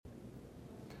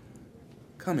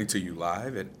Coming to you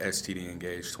live at STD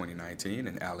Engage 2019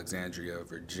 in Alexandria,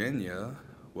 Virginia.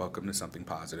 Welcome to Something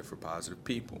Positive for Positive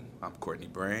People. I'm Courtney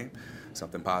Brain.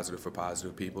 Something Positive for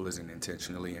Positive People is an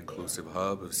intentionally inclusive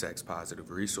hub of sex-positive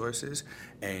resources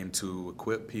aimed to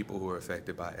equip people who are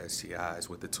affected by STIs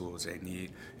with the tools they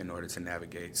need in order to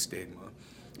navigate stigma.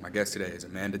 My guest today is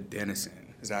Amanda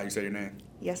Dennison. Is that how you say your name?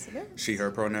 Yes, it is. She,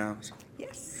 her pronouns?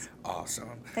 Yes.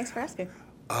 Awesome. Thanks for asking.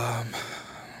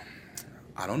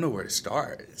 I don't know where to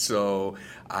start. So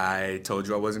I told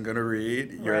you I wasn't going to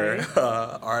read your Right.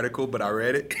 article, but I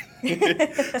read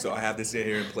it. So I have to sit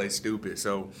here and play stupid.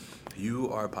 So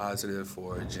you are positive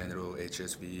for genital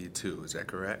HSV-2, is that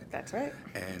correct? That's right.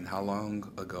 And how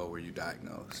long ago were you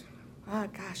diagnosed?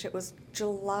 Gosh, it was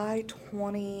July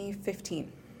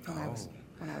 2015 when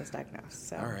I was diagnosed.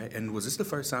 So. All right. And was this the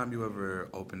first time you ever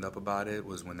opened up about it?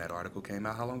 Was when that article came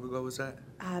out? How long ago was that?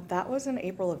 That was in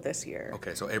April of this year.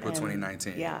 Okay, so April And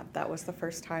 2019. Yeah, that was the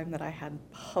first time that I had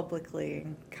publicly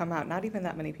come out. Not even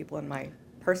that many people in my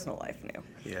personal life knew.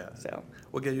 Yeah. So.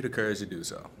 What gave you the courage to do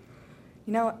so?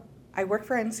 You know, I work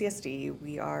for NCSD.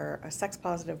 We are a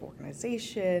sex-positive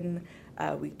organization.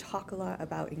 We talk a lot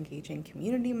about engaging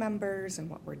community members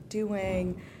and what we're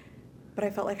doing. But I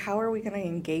felt like, how are we going to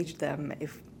engage them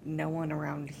if no one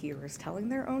around here is telling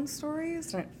their own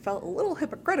stories? And it felt a little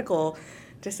hypocritical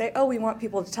to say, oh, we want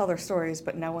people to tell their stories,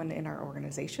 but no one in our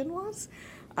organization was.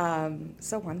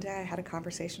 So one day I had a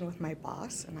conversation with my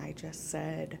boss, and I just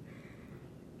said,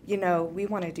 you know, we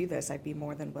want to do this. I'd be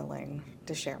more than willing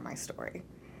to share my story.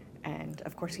 And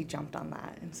of course he jumped on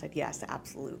that and said, yes,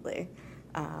 absolutely.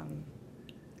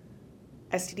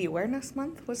 STD Awareness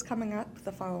Month was coming up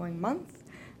the following month.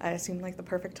 It seemed like the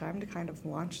perfect time to kind of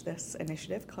launch this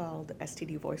initiative called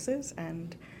STD Voices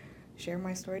and share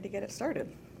my story to get it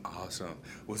started. Awesome.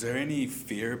 Was there any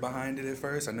fear behind it at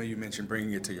first? I know you mentioned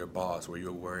bringing it to your boss. Were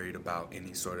you worried about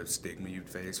any sort of stigma you'd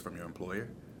face from your employer?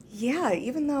 Yeah,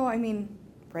 even though,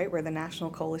 right, we're the National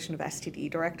Coalition of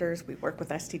STD Directors. We work with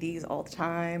STDs all the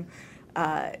time.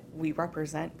 We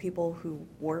represent people who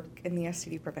work in the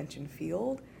STD prevention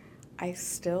field. I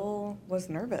still was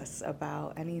nervous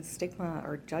about any stigma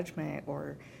or judgment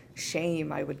or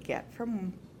shame I would get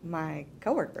from my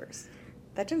coworkers.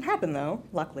 That didn't happen though,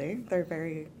 luckily.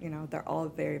 They're all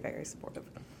very, very supportive.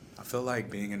 I feel like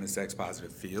being in the sex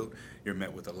positive field, you're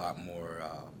met with a lot more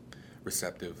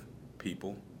receptive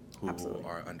people who Absolutely.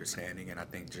 are understanding and I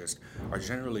think just are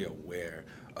generally aware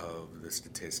of the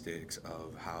statistics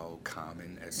of how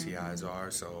common STIs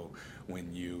are. So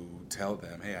when you tell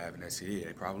them, hey, I have an STD,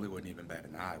 they probably wouldn't even bat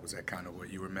an eye. Was that kind of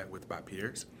what you were met with by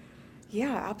peers?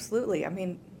 Yeah, absolutely.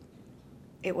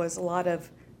 It was a lot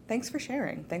of thanks for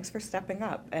sharing, thanks for stepping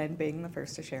up and being the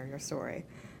first to share your story.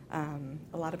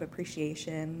 A lot of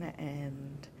appreciation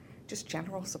and just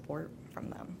general support from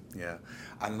them. Yeah.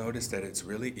 I noticed that it's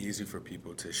really easy for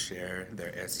people to share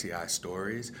their STI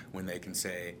stories when they can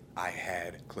say, I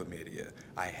had chlamydia,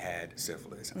 I had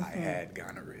syphilis, I had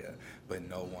gonorrhea, but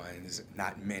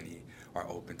not many are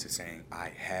open to saying,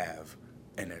 I have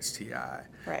an STI.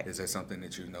 Right. Is that something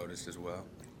that you noticed as well?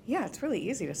 Yeah, it's really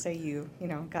easy to say you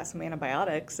got some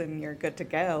antibiotics and you're good to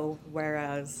go,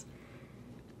 whereas,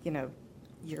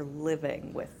 you're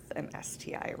living with an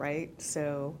STI, right?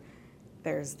 So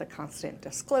there's the constant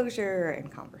disclosure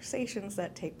and conversations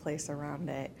that take place around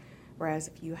it. Whereas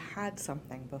if you had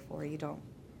something before,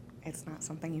 it's not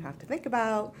something you have to think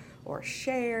about or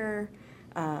share.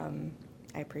 I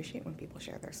appreciate when people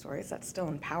share their stories. That's still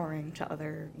empowering to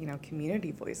other,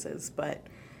 community voices. But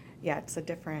yeah, it's a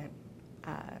different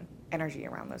energy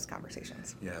around those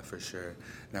conversations. Yeah, for sure.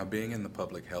 Now, being in the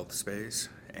public health space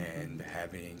and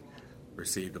having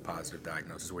received a positive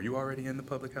diagnosis, were you already in the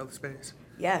public health space?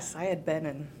 Yes, I had been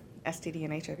in STD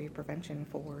and HIV prevention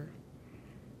for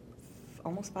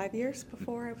almost 5 years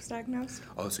before I was diagnosed.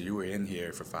 Oh, so you were in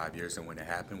here for 5 years, and when it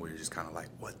happened, were you just kind of like,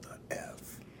 what the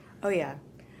F? Oh, yeah.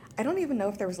 I don't even know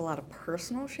if there was a lot of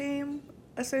personal shame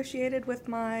associated with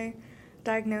my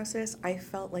diagnosis. I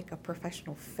felt like a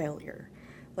professional failure.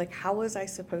 Like, how was I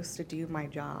supposed to do my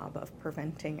job of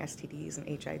preventing STDs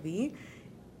and HIV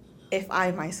if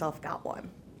I myself got one?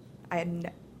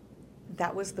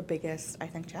 That was the biggest, I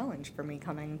think, challenge for me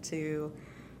coming to,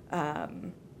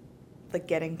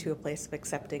 getting to a place of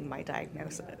accepting my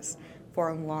diagnosis. For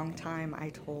a long time,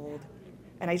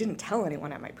 and I didn't tell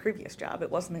anyone at my previous job. It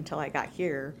wasn't until I got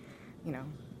here,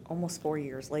 almost 4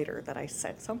 years later, that I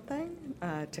said something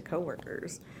to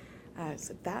coworkers.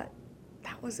 So that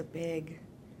was a big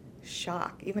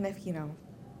shock, even if,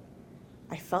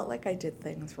 I felt like I did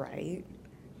things right,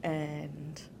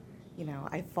 and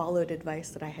I followed advice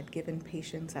that I had given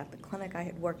patients at the clinic I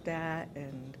had worked at,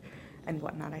 and and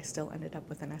whatnot, I still ended up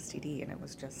with an STD, and it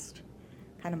was just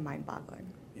kind of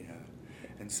mind-boggling. Yeah.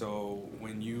 And so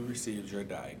when you received your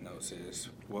diagnosis,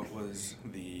 what was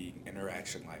the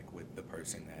interaction like with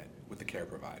with the care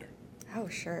provider? Oh,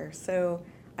 sure. So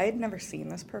I had never seen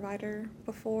this provider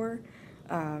before.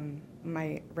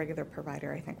 My regular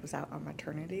provider, I think, was out on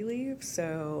maternity leave.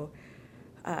 So,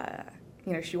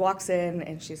 she walks in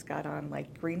and she's got on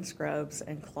like green scrubs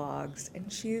and clogs,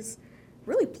 and she's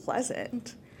really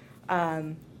pleasant,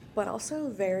 but also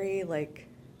very like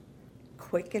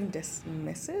quick and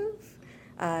dismissive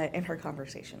in her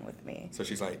conversation with me. So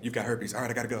she's like, "You've got herpes. All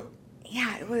right, I gotta go."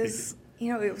 Yeah, it was,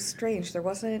 it was strange. There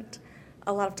wasn't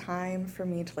a lot of time for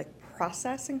me to like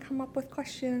process and come up with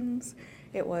questions.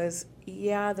 It was,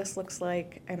 yeah, this looks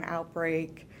like an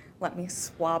outbreak. Let me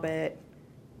swab it.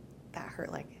 That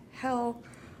hurt like hell.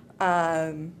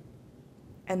 And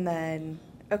then,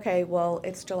 okay, well,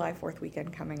 it's July 4th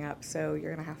weekend coming up, so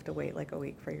you're going to have to wait like a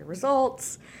week for your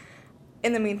results.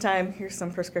 In the meantime, here's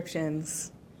some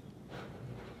prescriptions.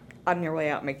 On your way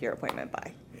out, make your appointment,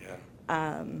 bye. Yeah.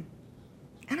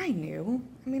 And I knew.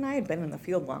 I mean, I had been in the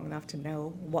field long enough to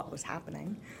know what was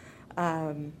happening.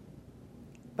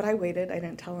 But I waited. I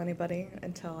didn't tell anybody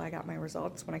until I got my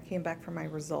results. When I came back from my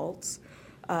results,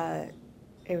 it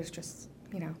was just,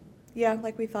 yeah,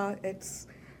 like we thought, it's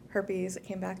herpes. It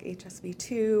came back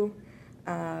HSV2.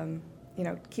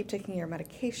 Keep taking your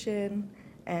medication,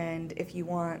 and if you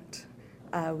want,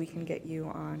 we can get you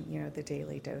on, the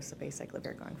daily dose of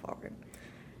acyclovir going forward.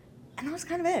 And that was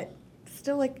kind of it.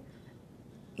 Still, like,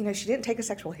 she didn't take a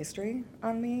sexual history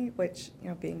on me, which,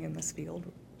 being in this field,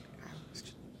 I was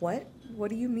just, what? What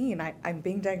do you mean? I'm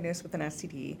being diagnosed with an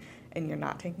STD, and you're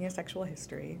not taking a sexual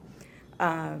history.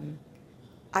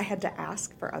 I had to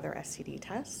ask for other STD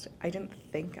tests. I didn't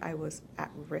think I was at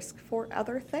risk for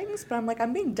other things, but I'm like,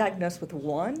 I'm being diagnosed with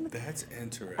one. That's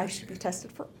interesting. I should be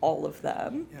tested for all of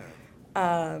them.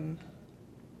 Yeah.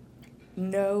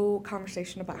 No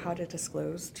conversation about how to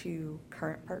disclose to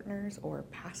current partners or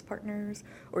past partners,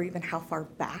 or even how far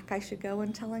back I should go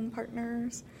in telling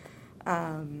partners.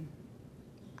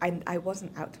 I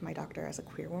wasn't out to my doctor as a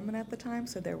queer woman at the time,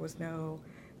 so there was no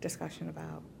discussion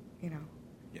about,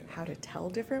 how to tell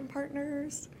different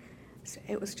partners. So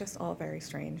it was just all very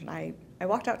strange. And I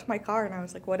walked out to my car and I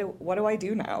was like, what do I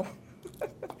do now?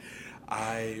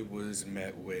 I was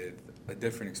met with a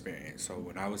different experience. So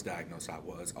when I was diagnosed, I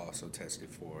was also tested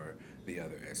for the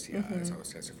other STIs. Mm-hmm. I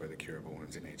was tested for the curable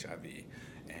ones and HIV.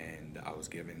 And I was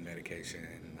given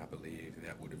medication, I believe,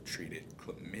 that would have treated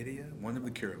chlamydia, one of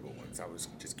the curable ones. I was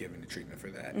just given the treatment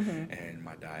for that. Mm-hmm. And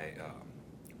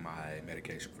my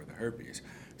medication for the herpes.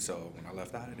 So when I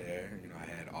left out of there, I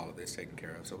had all of this taken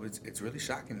care of. So it's really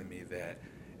shocking to me that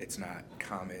it's not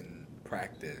common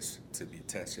practice to be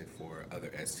tested for other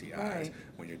STIs right.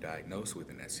 when you're diagnosed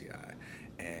with an STI.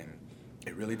 And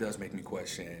it really does make me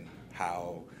question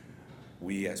how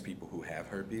we as people who have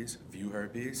herpes view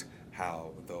herpes,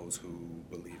 how those who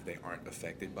believe they aren't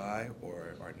affected by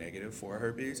or are negative for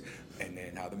herpes, and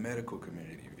then how the medical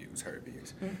community views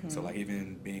herpes. Mm-hmm. So like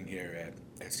even being here at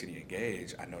STD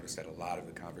Engage, I noticed that a lot of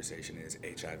the conversation is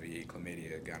HIV,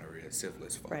 chlamydia, gonorrhea,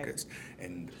 syphilis focused, right.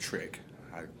 And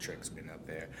trich's been up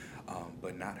there,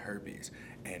 but not herpes.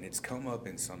 And it's come up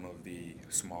in some of the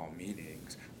small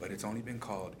meetings, but it's only been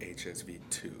called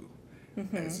HSV2.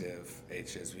 Mm-hmm. As if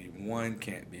HSV1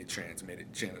 can't be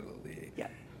transmitted genitally. Yeah.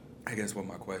 I guess what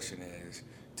my question is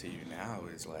to you now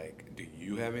is like, do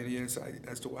you have any insight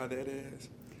as to why that is?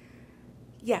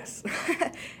 Yes.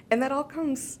 And that all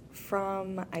comes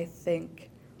from, I think,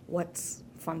 what's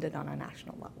funded on a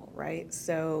national level, right?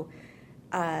 So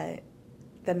the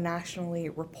nationally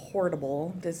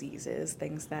reportable diseases,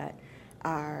 things that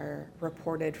are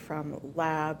reported from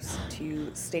labs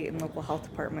to state and local health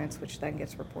departments, which then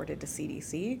gets reported to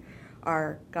CDC,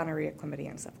 are gonorrhea, chlamydia,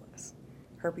 and syphilis.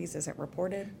 Herpes isn't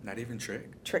reported. Not even trich?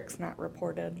 Trich's not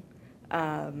reported.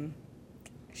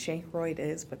 Chancroid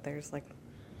is, but there's like...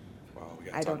 Well,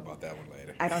 we got to talk about that one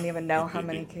later. I don't even know how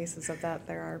many cases of that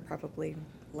there are, probably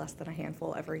less than a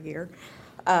handful every year.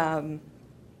 And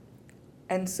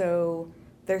so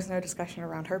there's no discussion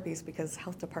around herpes because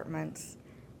health departments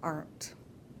aren't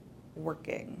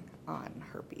working on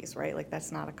herpes, right? Like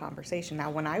that's not a conversation.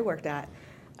 Now, when I worked at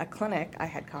a clinic, I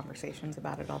had conversations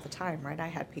about it all the time, right? I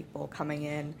had people coming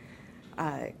in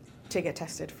to get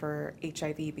tested for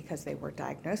HIV because they were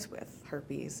diagnosed with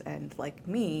herpes, and like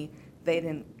me, they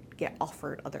didn't get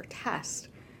offered other tests,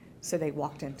 so they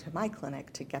walked into my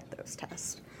clinic to get those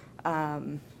tests.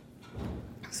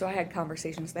 So I had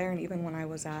conversations there, and even when I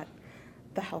was at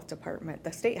the health department,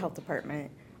 the state health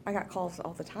department, I got calls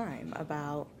all the time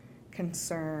about,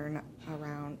 concern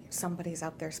around somebody's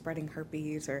out there spreading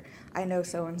herpes, or I know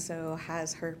so-and-so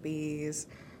has herpes.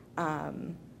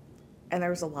 And there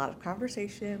was a lot of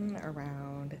conversation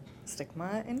around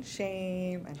stigma and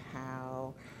shame and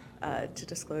how to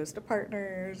disclose to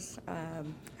partners.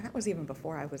 And that was even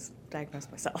before I was diagnosed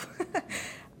myself.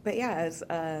 But yeah, as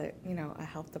a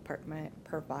health department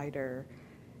provider,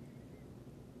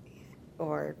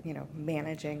 or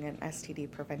managing an STD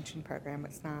prevention program,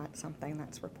 it's not something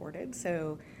that's reported.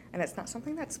 So, and it's not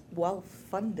something that's well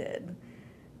funded.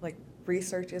 Like,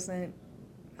 research isn't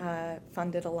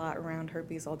funded a lot around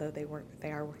herpes, although they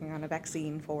are working on a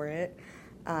vaccine for it.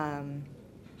 I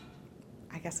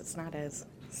guess it's not as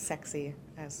sexy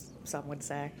as some would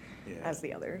say, as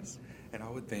the others. And I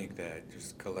would think that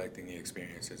just collecting the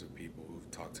experiences of people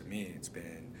who've talked to me, it's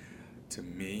been, to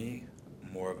me,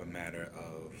 more of a matter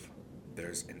of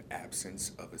there's an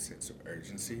absence of a sense of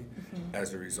urgency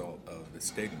as a result of the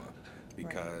stigma.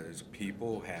 Because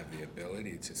people have the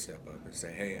ability to step up and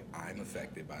say, hey, I'm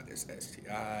affected by this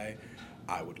STI.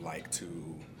 I would like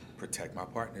to protect my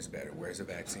partners better. Where's the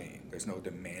vaccine? There's no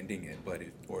demanding it, but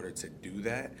in order to do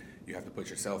that, you have to put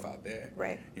yourself out there.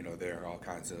 Right. There are all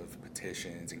kinds of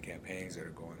petitions and campaigns that are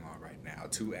going on right now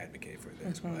to advocate for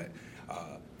this, but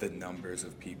the numbers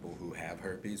of people who have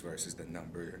herpes versus the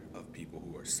number of people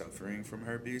who are suffering from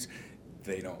herpes,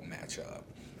 they don't match up.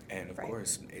 And of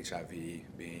course, HIV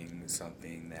being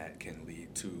something that can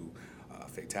lead to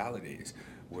fatalities,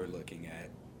 we're looking at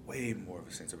way more of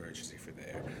a sense of urgency for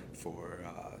there. For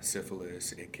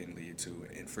syphilis, it can lead to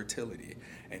infertility.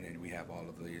 And then we have all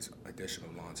of these additional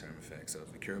long-term effects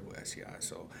of the curable STI.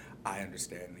 So I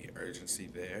understand the urgency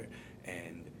there,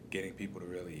 and getting people to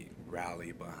really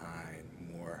rally behind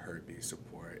more herpes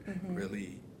support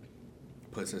really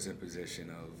puts us in position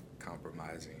of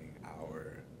compromising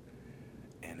our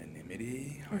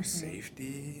anonymity, our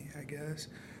safety, I guess.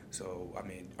 So, I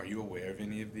mean, are you aware of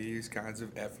any of these kinds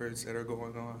of efforts that are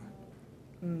going on?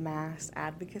 Mass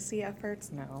advocacy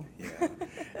efforts? No. Yeah.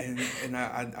 And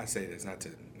I say this, I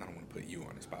don't want to put you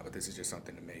on the spot, but this is just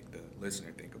something to make the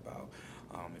listener think about.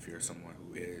 If you're someone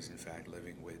who is, in fact,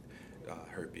 living with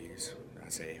herpes, I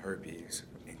say herpes,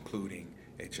 including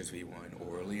HSV1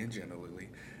 orally and genitally,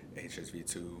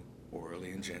 HSV2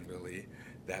 orally and genitally,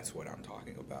 that's what I'm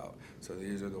talking about. So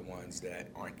these are the ones that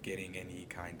aren't getting any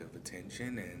kind of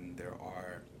attention, and there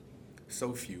are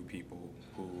so few people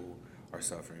who are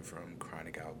suffering from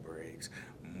chronic outbreaks.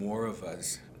 More of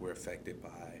us were affected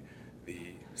by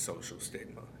the social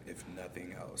stigma, if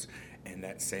nothing else. And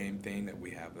that same thing that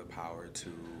we have the power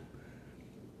to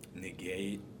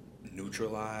negate,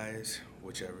 neutralize,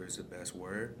 whichever is the best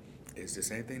word, is the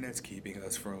same thing that's keeping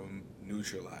us from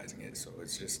neutralizing it. So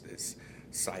it's just this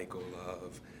cycle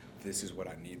of, this is what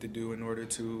I need to do in order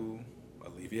to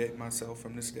alleviate myself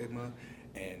from the stigma,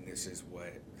 and this is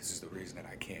the reason that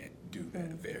I can't do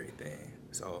that very thing.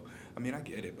 So, I mean, I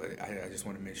get it, but I just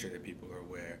want to make sure that people are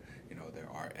aware, there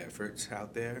are efforts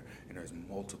out there, and there's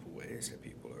multiple ways that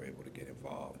people are able to get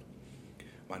involved.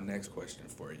 My next question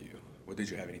for you, did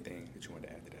you have anything that you wanted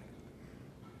to add to that?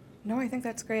 No, I think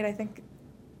that's great. I think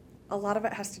a lot of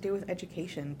it has to do with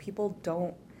education. People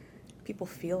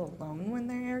feel alone when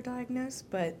they are diagnosed,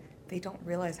 but they don't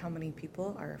realize how many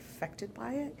people are affected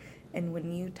by it. And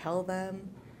when you tell them,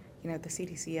 the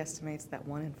CDC estimates that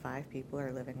 1 in 5 people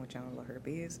are living with genital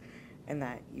herpes, and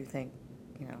that you think,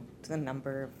 to the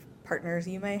number of partners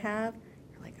you may have,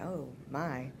 you're like, oh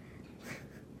my,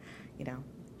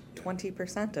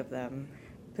 20% of them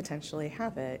potentially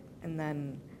have it. And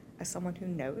then as someone who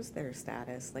knows their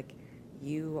status, like,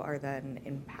 you are then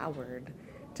empowered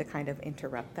to kind of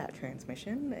interrupt that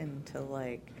transmission and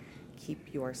to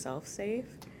keep yourself safe.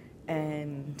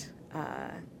 And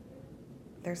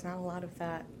there's not a lot of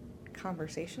that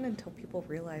conversation until people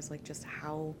realize just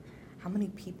how many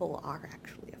people are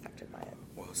actually affected by it.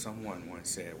 Well, someone once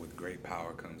said, with great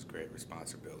power comes great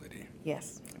responsibility.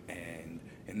 Yes. And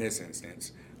in this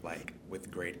instance, with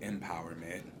great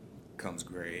empowerment comes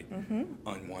great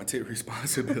unwanted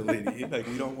responsibility.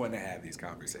 We don't want to have these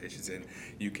conversations, and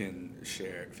you can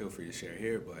feel free to share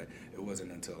here, but it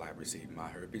wasn't until I received my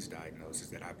herpes diagnosis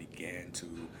that I began to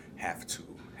have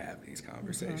these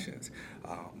conversations.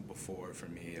 Before, for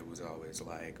me, it was always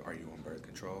are you on birth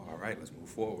control? All right, let's move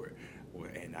forward.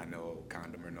 And I know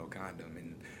condom or no condom,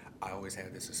 and I always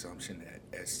had this assumption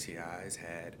that STIs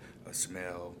had a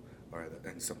smell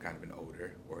and some kind of an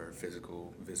odor or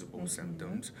physical visible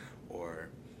symptoms, or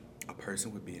a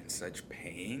person would be in such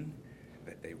pain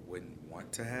that they wouldn't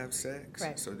want to have sex.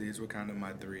 Right. So these were kind of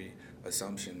my 3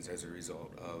 assumptions as a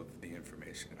result of the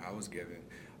information that I was given.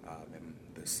 and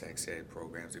the sex ed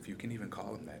programs, if you can even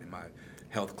call them that. In my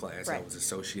health class, I Right. was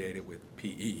associated with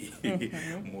PE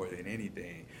Mhm. more than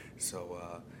anything.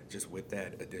 So just with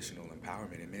that additional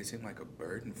empowerment, it may seem like a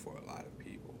burden for a lot of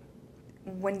people.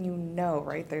 When you know,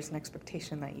 right, there's an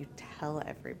expectation that you tell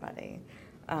everybody.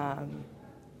 Um,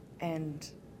 and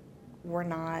we're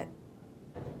not,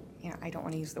 I don't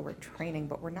want to use the word training,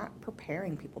 but we're not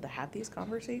preparing people to have these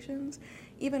conversations,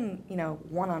 even,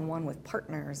 one-on-one with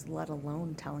partners, let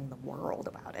alone telling the world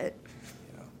about it.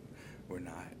 You know, we're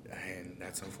not, and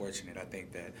that's unfortunate. I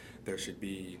think that there should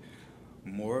be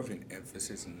more of an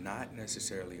emphasis, not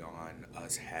necessarily on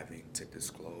us having to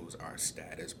disclose our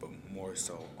status, but more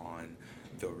so on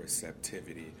the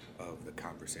receptivity of the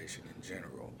conversation in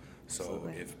general. So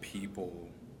Absolutely. if people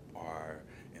are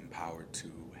empowered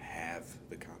to have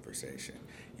the conversation,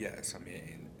 yes, I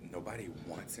mean, nobody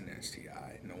wants an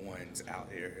STI. No one's out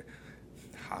here,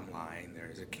 I'm lying,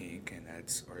 there's a kink, and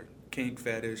or kink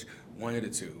fetish, one of the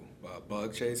two.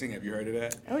 Bug chasing, have you heard of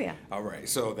that? Oh, yeah. All right,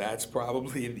 so that's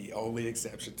probably the only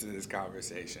exception to this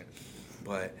conversation.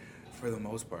 But for the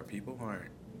most part, people aren't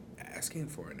asking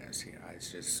for an STI.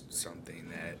 It's just something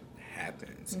that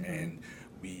happens. Mm-hmm. And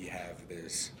we have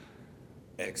this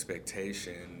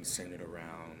expectation centered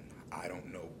around I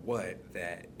don't know what,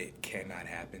 that it cannot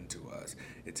happen to us.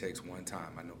 It takes one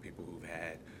time. I know people who've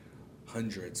had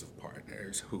hundreds of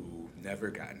partners who've never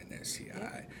gotten an STI,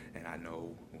 Yep. and I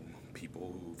know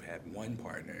people who've had one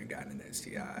partner and gotten an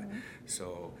STI. Mm-hmm.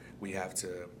 So we have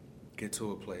to get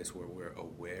to a place where we're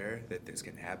aware that this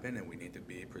can happen, and we need to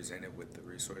be presented with the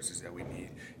resources that we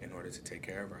need in order to take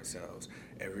care of ourselves.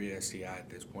 Every STI at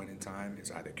this point in time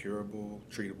is either curable,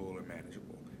 treatable, or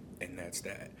manageable, and that's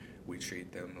that. We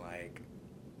treat them like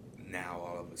now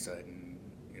all of a sudden,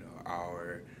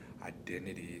 our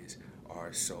identities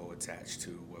are so attached to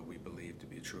what we believe to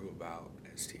be true about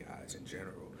STIs in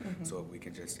general. Mm-hmm. So if we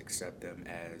can just accept them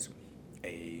as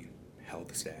a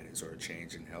health status or a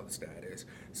change in health status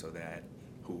so that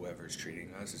whoever's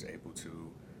treating us is able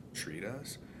to treat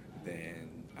us,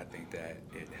 then I think that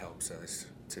it helps us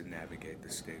to navigate the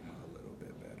stigma a little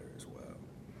bit better as well.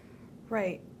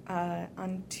 Right.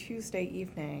 On Tuesday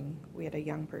evening, we had a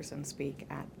young person speak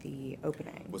at the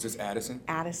opening. Was this Addison?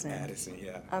 Addison. Addison,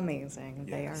 yeah. Amazing.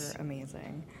 They Yes. are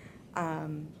amazing.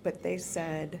 But they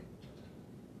said,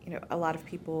 a lot of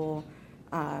people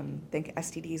think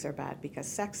STDs are bad because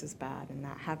sex is bad, and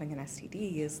that having an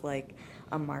STD is like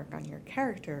a mark on your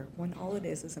character, when all it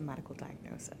is a medical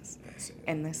diagnosis. That's it.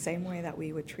 In the same way that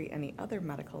we would treat any other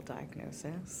medical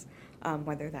diagnosis,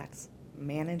 whether that's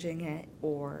managing it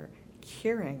or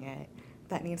curing it,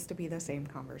 that needs to be the same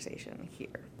conversation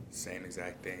here. Same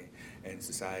exact thing. And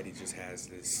society just has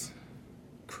this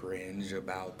cringe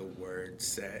about the word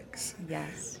sex.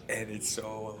 Yes. And it's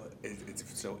so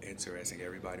interesting.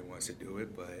 Everybody wants to do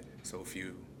it, but so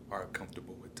few are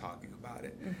comfortable with talking about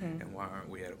it. Mm-hmm. And why aren't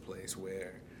we at a place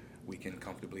where we can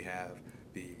comfortably have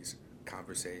these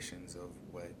conversations of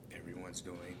what everyone's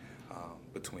doing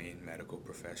between medical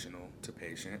professional to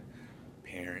patient,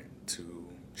 parent to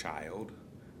child,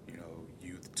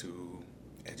 youth to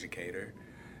educator.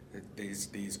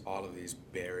 All of these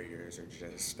barriers are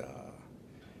just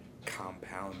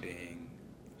compounding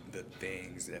the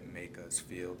things that make us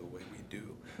feel the way we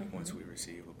do once we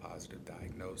receive a positive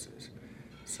diagnosis.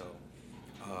 So,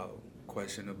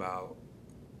 question about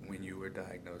when you were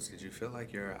diagnosed, did you feel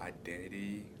like your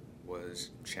identity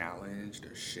was challenged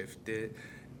or shifted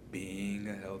being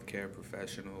a healthcare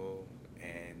professional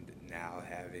and now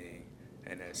having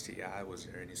an STI? Was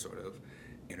there any sort of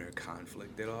inner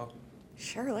conflict at all?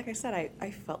 Sure, like I said,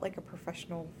 I felt like a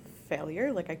professional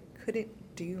failure. Like I couldn't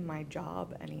do my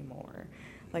job anymore.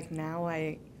 Like now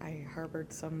I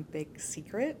harbored some big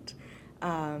secret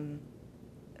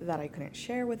that I couldn't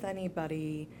share with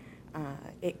anybody.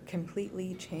 It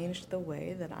completely changed the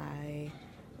way that I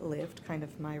lived kind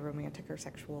of my romantic or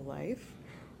sexual life,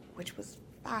 which was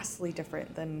vastly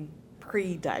different than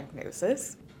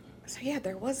pre-diagnosis. So yeah,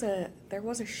 there was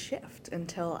a shift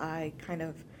until I kind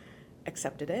of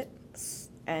accepted it,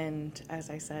 and as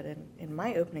I said in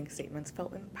my opening statements,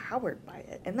 felt empowered by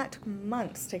it. And that took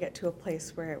months to get to a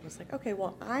place where it was like, okay,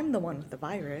 well, I'm the one with the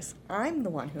virus. I'm the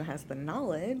one who has the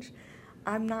knowledge.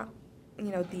 I'm not,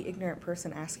 the ignorant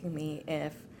person asking me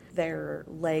if their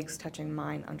legs touching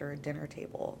mine under a dinner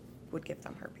table would give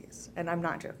them herpes. And I'm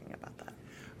not joking about that.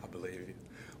 I believe you.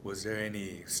 Was there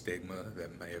any stigma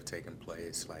that may have taken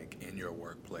place, like in your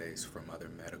workplace, from other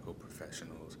medical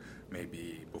professionals,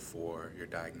 maybe before your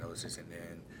diagnosis and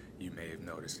then you may have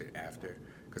noticed it after?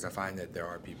 Because I find that there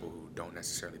are people who don't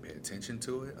necessarily pay attention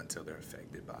to it until they're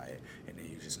affected by it, and then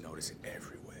you just notice it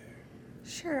everywhere.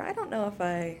 Sure, I don't know if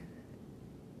well,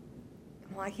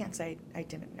 I can't say I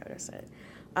didn't notice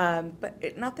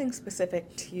it. Nothing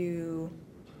specific to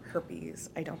herpes,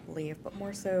 I don't believe, but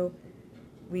more so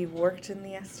we worked in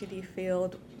the STD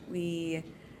field.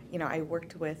 I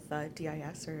worked with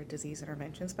DIS, or disease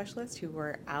intervention specialists, who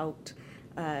were out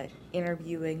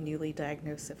interviewing newly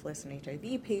diagnosed syphilis and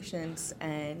HIV patients,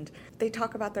 and they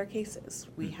talk about their cases.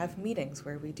 We have meetings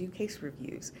where we do case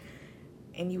reviews,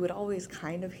 and you would always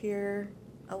kind of hear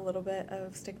a little bit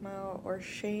of stigma or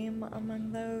shame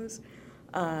among those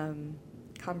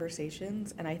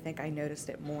conversations, and I think I noticed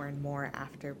it more and more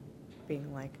after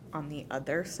being like on the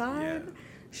other side. Yeah.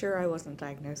 Sure, I wasn't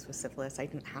diagnosed with syphilis. I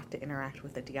didn't have to interact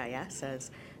with the DIS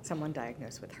as someone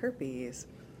diagnosed with herpes,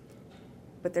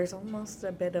 but there's almost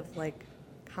a bit of like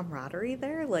camaraderie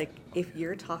there. Like, if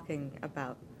you're talking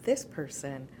about this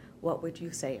person, what would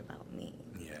you say about me?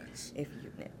 Yes. If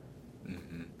you knew.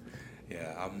 Mm-hmm.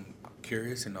 Yeah, I'm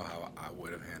curious to know how I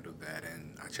would have handled that,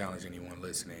 and I challenge anyone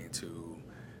listening to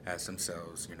ask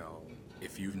themselves,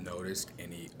 if you've noticed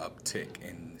any uptick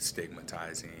in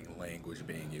stigmatizing language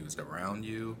being used around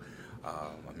you.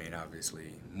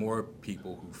 Obviously, more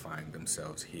people who find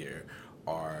themselves here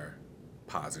are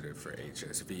positive for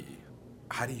HSV.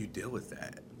 How do you deal with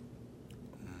that?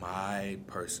 My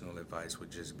personal advice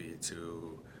would just be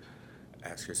to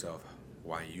ask yourself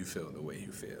why you feel the way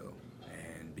you feel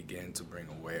and begin to bring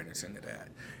awareness into that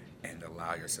and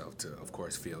allow yourself to, of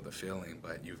course, feel the feeling,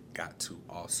 but you've got to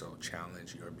also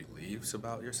challenge your beliefs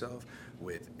about yourself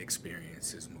with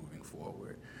experiences moving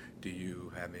forward. Do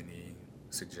you have any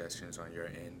suggestions on your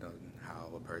end on how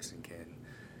a person can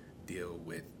deal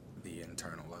with the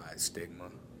internalized stigma?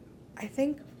 I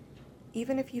think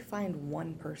even if you find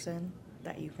one person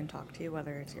that you can talk to,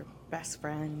 whether it's your best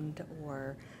friend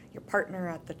or your partner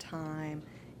at the time,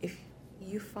 if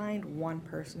you find one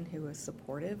person who is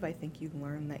supportive, I think you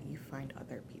learn that you find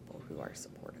other people who are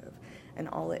supportive. And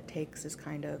all it takes is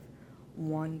kind of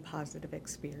one positive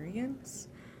experience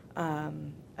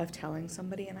of telling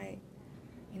somebody. And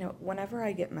whenever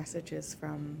I get messages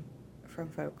from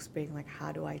folks being like,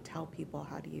 how do I tell people?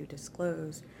 How do you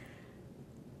disclose?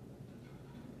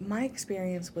 My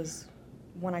experience was,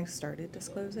 when I started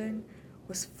disclosing,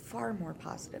 was far more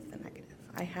positive than negative.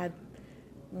 I had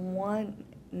one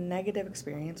negative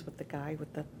experience with the guy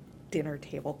with the dinner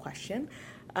table question,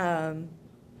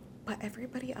 but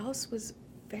everybody else was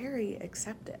very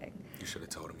accepting. You should have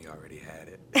told him you already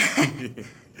had it.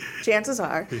 Chances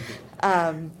are.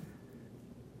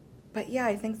 But yeah,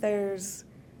 I think there's,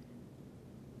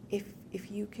 if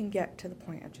you can get to the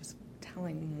point of just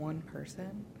telling one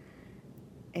person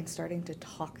and starting to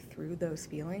talk through those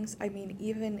feelings,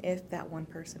 even if that one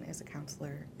person is a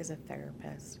counselor, is a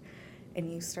therapist,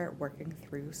 and you start working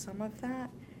through some of that,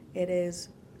 it is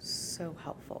so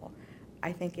helpful.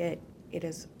 I think it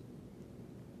is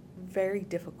very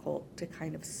difficult to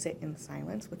kind of sit in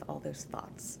silence with all those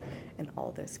thoughts and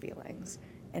all those feelings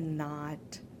and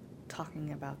not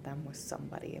talking about them with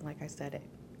somebody. Like I said,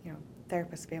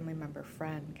 therapist, family member,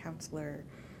 friend, counselor,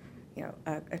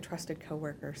 a trusted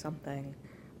coworker or something.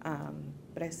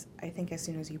 But I think as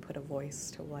soon as you put a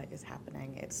voice to what is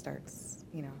happening, it starts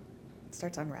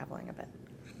unraveling a bit.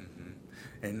 Mm-hmm.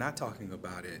 And not talking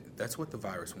about it, that's what the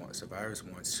virus wants. The virus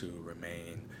wants to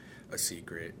remain a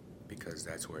secret because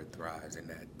that's where it thrives, in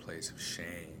that place of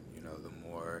shame. The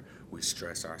more we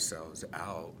stress ourselves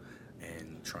out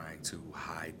and trying to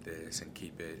hide this and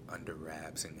keep it under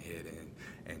wraps and hidden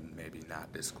and maybe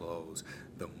not disclose,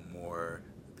 the more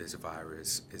this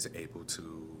virus is able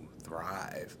to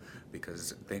thrive.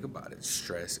 Because think about it,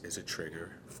 stress is a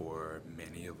trigger for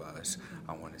many of us.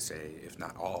 I want to say, if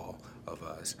not all of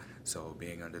us. So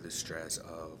being under the stress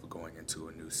of going into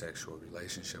a new sexual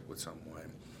relationship with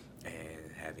someone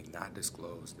and having not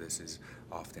disclosed, this is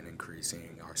often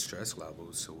increasing our stress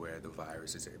levels to where the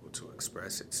virus is able to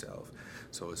express itself.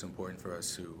 So it's important for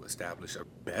us to establish a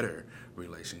better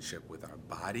relationship with our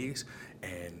bodies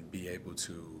and be able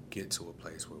to get to a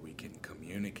place where we can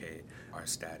communicate our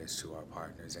status to our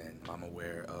partners. And I'm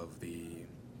aware of the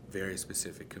very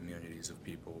specific communities of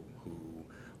people who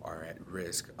are at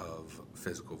risk of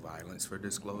physical violence for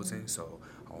disclosing. So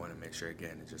I want to make sure,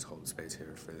 again, to just hold space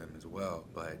here for them as well.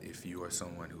 But if you are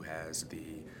someone who has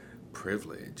the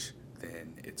privilege,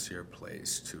 then it's your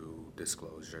place to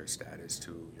disclose your status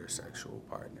to your sexual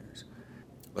partners.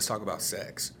 Let's talk about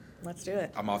sex. Let's do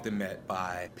it. I'm often met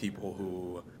by people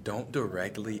who don't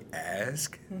directly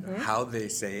ask. How they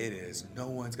say it is, no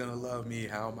one's going to love me.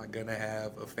 How am I going to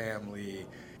have a family?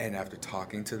 And after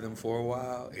talking to them for a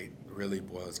while, it really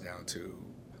boils down to,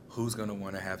 who's going to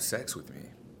want to have sex with me?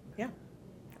 Yeah.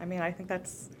 I think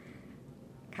that's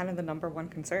kind of the number one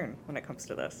concern when it comes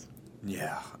to this.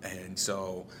 Yeah, and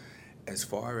so as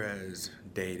far as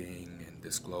dating and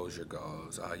disclosure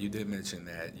goes, you did mention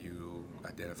that you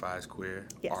identify as queer,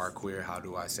 Yes. are queer. How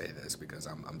do I say this? Because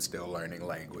I'm still learning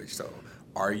language. So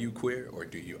are you queer or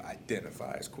do you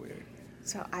identify as queer?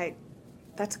 So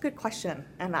that's a good question,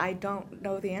 and I don't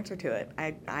know the answer to it.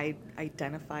 I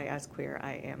identify as queer.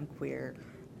 I am queer.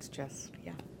 It's just,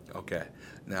 yeah. Okay.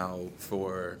 Now,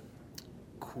 for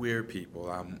queer people,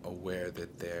 I'm aware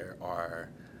that there are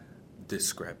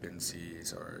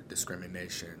discrepancies or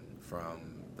discrimination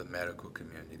from the medical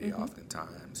community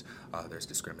oftentimes. There's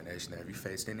discrimination. Have you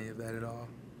faced any of that at all?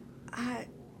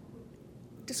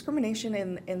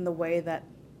 Discrimination in the way that,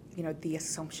 the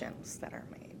assumptions that are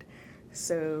made.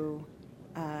 So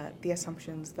the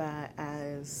assumptions that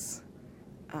as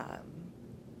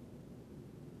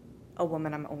a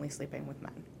woman, I'm only sleeping with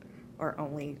men, or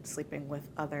only sleeping with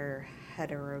other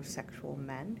heterosexual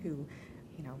men who,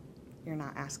 you're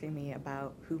not asking me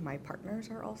about who my partners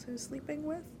are also sleeping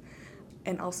with.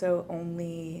 And also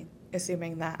only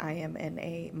assuming that I am in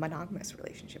a monogamous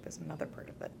relationship is another part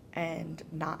of it. And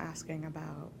not asking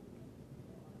about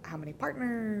how many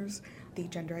partners, the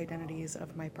gender identities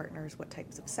of my partners, what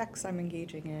types of sex I'm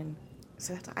engaging in.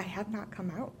 So I have not come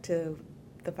out to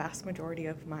the vast majority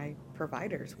of my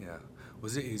providers. Yeah.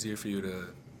 Was it easier for you to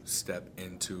step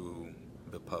into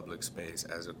the public space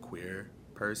as a queer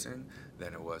person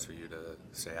than it was for you to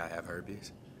say, I have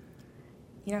herpes?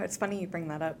 It's funny you bring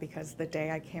that up, because the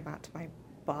day I came out to my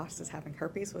boss as having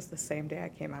herpes was the same day I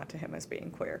came out to him as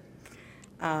being queer.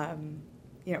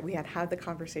 We had the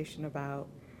conversation about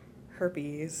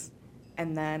herpes,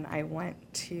 and then I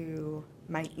went to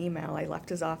my email. I left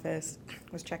his office,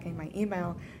 was checking my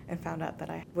email, and found out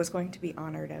that I was going to be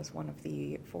honored as one of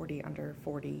the 40 under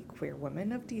 40 queer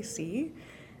women of DC.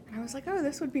 And I was like, oh,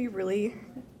 this would be really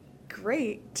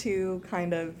great to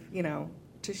kind of,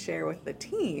 to share with the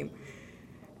team.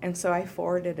 And so I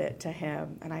forwarded it to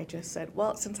him, and I just said,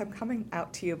 well, since I'm coming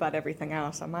out to you about everything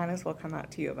else, I might as well come out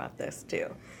to you about this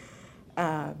too.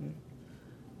 And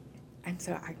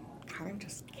so I kind of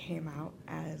just came out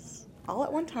as all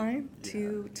at one time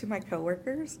to my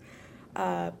coworkers.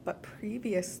 But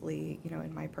previously,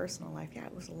 in my personal life,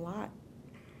 it was a lot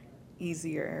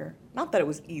easier. Not that it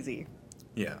was easy.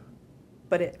 Yeah.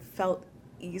 But it felt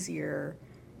easier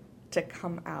to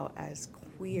come out as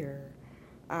queer,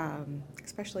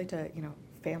 especially to,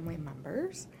 family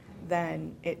members,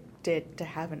 than it did to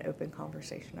have an open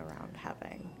conversation around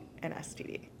having an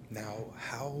STD. Now,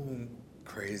 how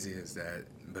crazy is that?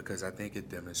 Because I think it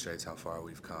demonstrates how far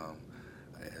we've come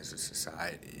as a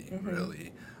society,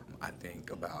 really. I think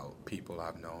about people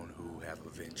I've known who have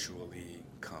eventually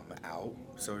come out,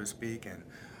 so to speak, and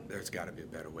there's got to be a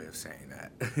better way of saying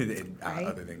that Right.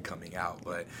 other than coming out.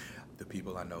 But the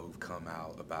people I know who've come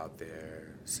out about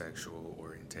their sexual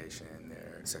orientation,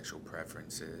 their sexual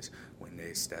preferences, when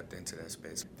they stepped into that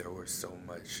space, there was so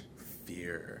much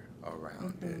fear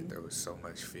around it. There was so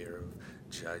much fear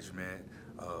of judgment,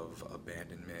 of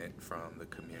abandonment from the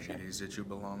communities that you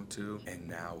belong to. And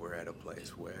now we're at a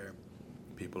place where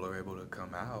people are able to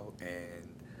come out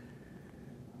and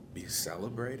be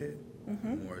celebrated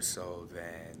more so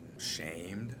than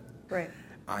shamed. Right.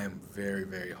 I am very,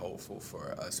 very hopeful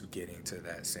for us getting to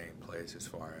that same place as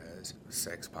far as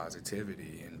sex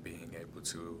positivity and being able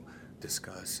to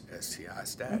discuss STI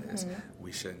status.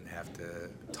 We shouldn't have to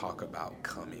talk about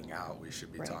coming out. We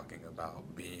should be talking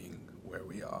about being where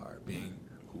we are, being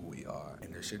who we are.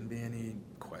 And there shouldn't be any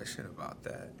question about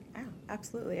that. Yeah,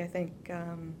 absolutely. I think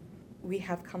we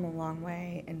have come a long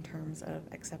way in terms of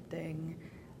accepting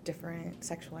different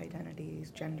sexual identities,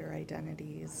 gender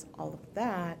identities, all of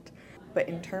that. But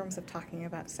in terms of talking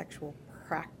about sexual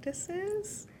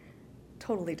practices,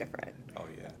 totally different. Oh,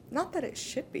 yeah. Not that it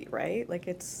should be, right? Like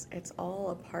it's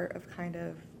all a part of kind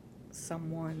of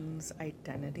someone's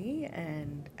identity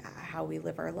and how we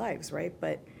live our lives, right?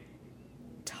 But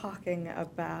talking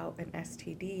about an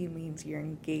STD means you're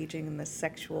engaging in the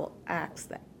sexual acts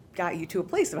that got you to a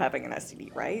place of having an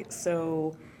STD, right?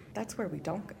 So that's where we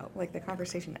don't go. Like the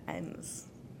conversation ends.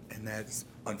 And that's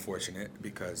unfortunate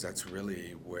because that's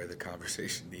really where the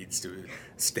conversation needs to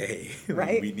stay.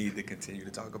 Right. We need to continue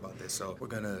to talk about this. So we're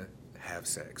going to have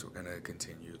sex. We're going to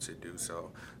continue to do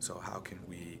so. So how can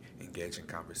we engage in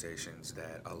conversations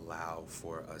that allow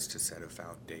for us to set a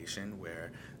foundation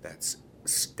where that's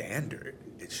standard?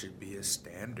 It should be a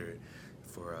standard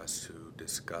for us to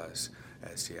discuss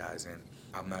STIs. And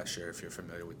I'm not sure if you're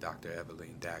familiar with Dr.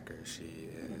 Evelyn Dacker. She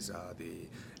is the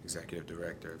executive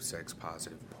director of Sex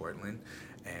Positive Portland,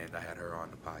 and I had her on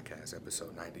the podcast,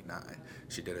 episode 99.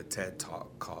 She did a TED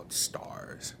Talk called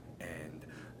Stars, and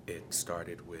It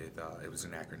started with, it was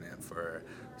an acronym for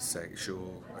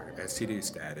sexual or STD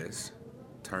status,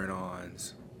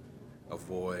 turn-ons,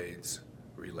 avoids,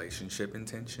 relationship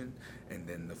intention, and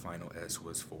then the final S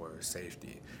was for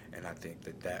safety. And I think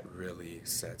that that really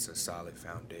sets a solid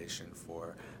foundation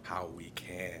for how we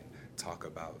can talk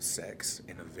about sex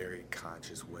in a very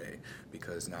conscious way,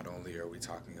 because not only are we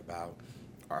talking about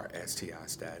our STI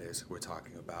status, we're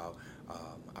talking about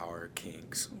our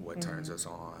kinks, what turns us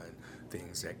on,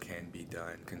 things that can be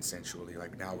done consensually.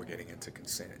 Like now we're getting into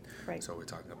consent. Right. So we're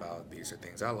talking about these are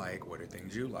things I like, what are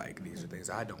things you like, these are things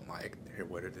I don't like,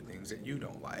 what are the things that you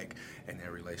don't like. And then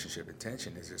relationship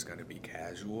intention, is this going to be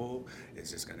casual?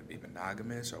 Is this going to be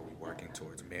monogamous? Are we working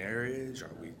towards marriage?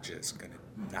 Are we just going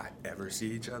to not ever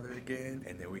see each other again?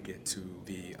 And then we get to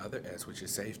the other S, which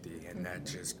is safety, and that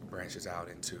just branches out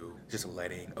into just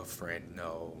letting a friend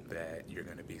know that you're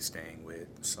going to be staying with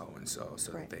so-and-so,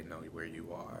 so Right. that they know where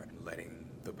you are, letting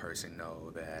the person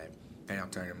know that, hey, I'm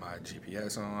turning my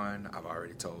GPS on. I've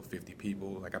already told 50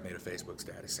 people. Like, I made a Facebook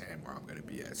status saying where I'm going to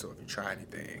be at. So if you try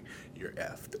anything, you're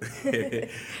effed.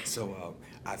 So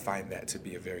I find that to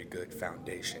be a very good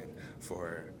foundation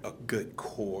for a good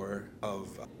core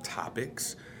of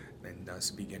topics, and us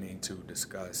beginning to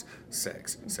discuss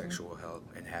sex, sexual health,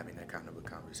 and having that kind of a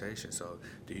conversation. So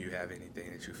do you have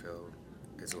anything that you feel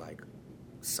is like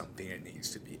something that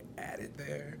needs to be added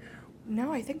there?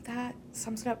 No, I think that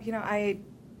sums it up. You know, I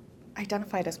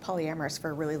identified as polyamorous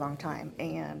for a really long time,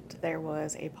 and there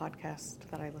was a podcast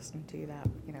that I listened to that,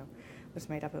 you know, was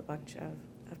made up of a bunch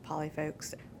of poly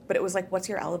folks. But it was like, what's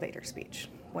your elevator speech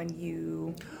when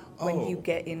you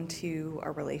get into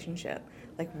a relationship?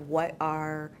 Like, what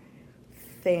are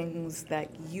things that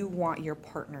you want your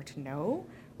partner to know,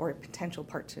 or a potential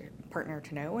partner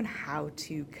to know, and how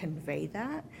to convey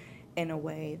that in a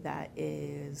way that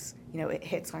is, you know, it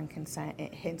hits on consent,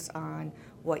 it hits on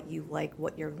what you like,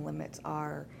 what your limits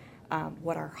are,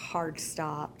 what are hard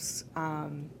stops,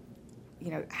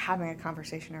 you know, having a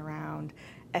conversation around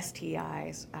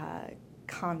STIs,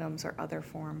 condoms, or other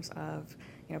forms of,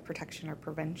 you know, protection or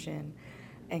prevention,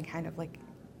 and kind of like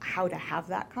how to have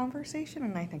that conversation.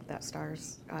 And I think that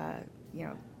STAR's, you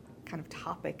know, kind of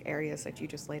topic areas that you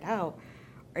just laid out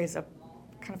is a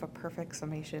kind of a perfect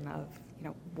summation of, you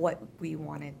know, what we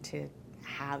wanted to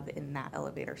have in that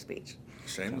elevator speech.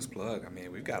 Shameless plug. I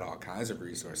mean, we've got all kinds of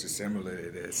resources similar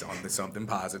to this on the Something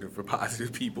Positive for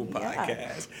Positive People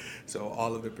podcast. So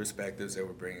all of the perspectives that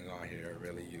we're bringing on here are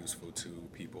really useful to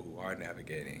people who are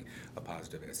navigating a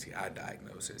positive STI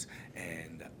diagnosis,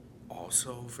 and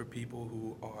also for people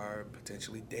who are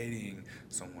potentially dating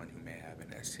someone who may have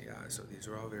an STI. So these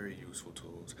are all very useful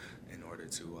tools in order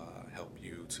to help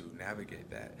you to navigate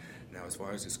that. Now, as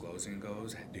far as disclosing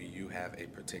goes, do you have a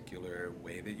particular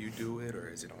way that you do it, or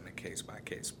is it on a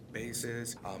case-by-case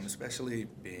basis? Especially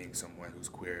being someone who's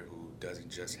queer, who doesn't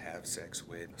just have sex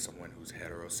with someone who's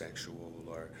heterosexual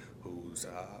or who's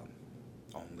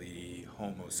only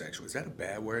homosexual. Is that a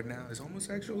bad word now? Is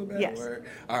homosexual a bad word?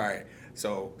 All right.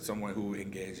 So someone who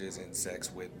engages in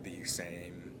sex with the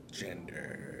same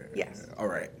gender. Yes. All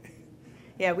right.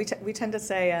 Yeah, we tend to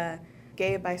say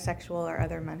gay, bisexual, or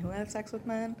other men who have sex with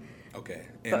men. Okay.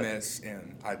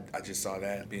 MSM. I just saw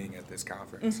that being at this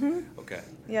conference. Mm-hmm. Okay.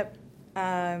 Yep.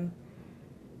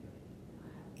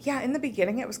 Yeah, in the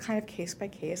beginning it was kind of case by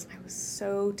case. I was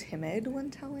so timid when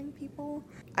telling people.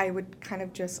 I would kind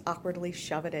of just awkwardly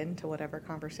shove it into whatever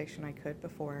conversation I could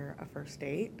before a first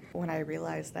date. When I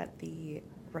realized that the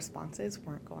responses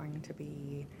weren't going to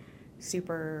be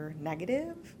super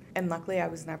negative, and luckily I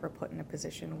was never put in a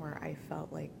position where I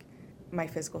felt like my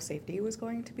physical safety was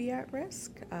going to be at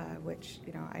risk, which,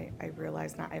 you know, I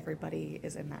realized not everybody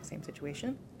is in that same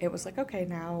situation. It was like, okay,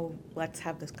 now let's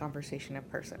have this conversation in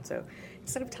person. So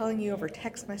instead of telling you over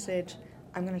text message,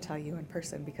 I'm going to tell you in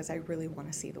person, because I really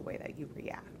want to see the way that you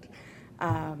react.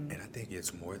 And I think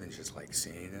it's more than just like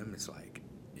seeing them. It's like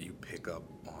you pick up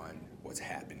on what's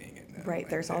happening in them. Right, like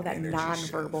there's all that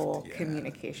nonverbal shift.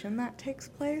 communication that takes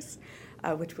place,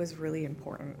 which was really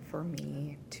important for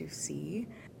me to see.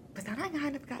 But then I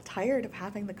kind of got tired of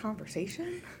having the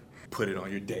conversation. Put it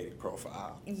on your dating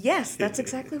profile. Yes, that's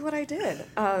exactly what I did.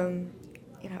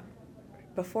 You know,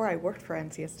 before I worked for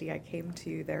NCSD, I came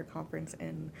to their conference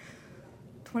in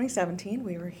 2017.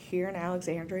 We were here in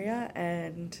Alexandria,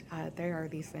 and there are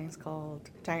these things called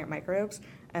giant microbes,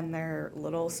 and they're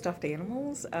little stuffed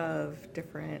animals of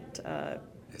different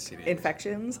STDs.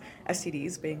 infections,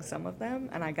 STDs being some of them,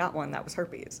 and I got one that was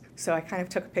herpes. So I kind of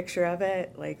took a picture of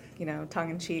it, like, you know,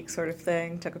 tongue-in-cheek sort of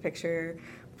thing, took a picture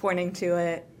pointing to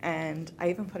it, and I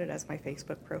even put it as my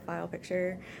Facebook profile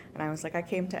picture, and I was like, I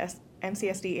came to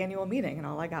NCSD annual meeting, and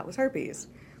all I got was herpes.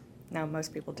 Now,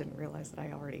 most people didn't realize that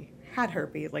I already had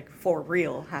herpes, like for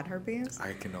real had herpes.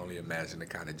 I can only imagine the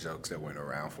kind of jokes that went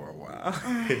around for a while.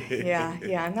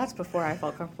 Yeah, and that's before I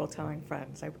felt comfortable telling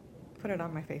friends. I put it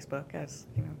on my Facebook as,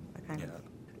 a kind Yeah. of...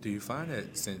 Do you find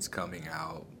that since coming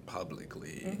out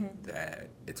publicly that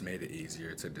it's made it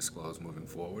easier to disclose moving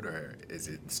forward, or is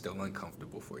it still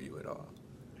uncomfortable for you at all?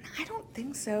 I don't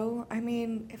think so. I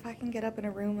mean, if I can get up in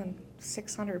a room and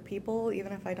 600 people,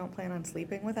 even if I don't plan on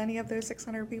sleeping with any of those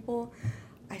 600 people,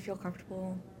 I feel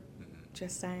comfortable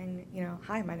just saying,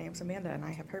 hi, my name's Amanda and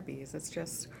I have herpes. It's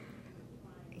just,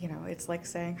 it's like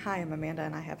saying, hi, I'm Amanda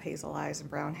and I have hazel eyes and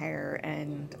brown hair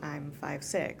and I'm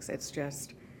 5'6".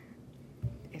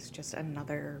 It's just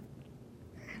another,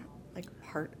 like,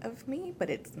 part of me, but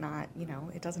it's not,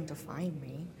 it doesn't define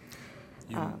me.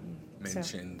 You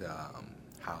mentioned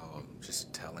how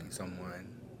just telling someone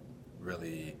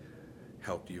really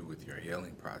helped you with your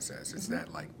healing process. Is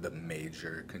that like the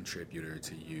major contributor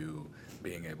to you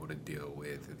being able to deal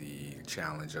with the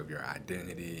challenge of your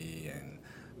identity and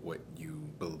what you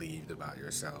believed about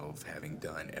yourself, having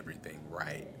done everything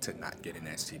right to not get an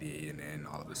STD and then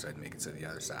all of a sudden make it to the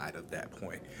other side of that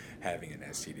point, having an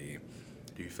STD?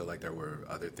 Do you feel like there were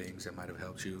other things that might have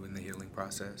helped you in the healing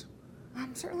process?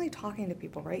 Certainly talking to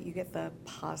people, right? You get the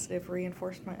positive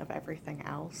reinforcement of everything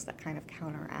else that kind of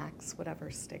counteracts whatever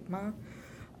stigma.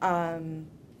 And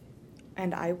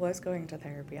I was going to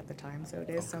therapy at the time, so it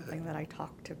is something that I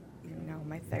talked to,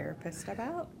 my therapist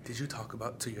about. Did you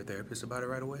talk to your therapist about it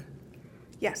right away?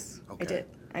 Yes, Okay. I did.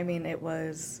 I mean,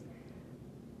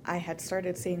 I had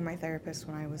started seeing my therapist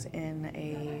when I was in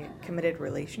a committed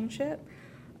relationship,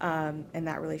 and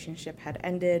that relationship had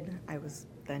ended. I was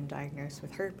then diagnosed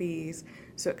with herpes,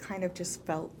 so it kind of just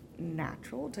felt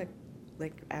natural to,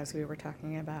 like, as we were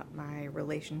talking about my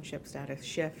relationship status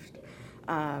shift,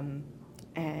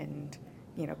 and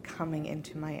coming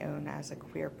into my own as a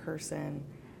queer person,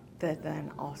 that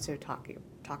then also talk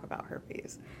about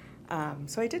herpes.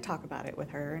 So I did talk about it with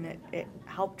her, and it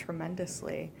helped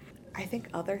tremendously. I think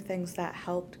other things that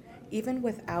helped, even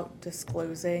without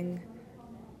disclosing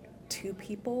to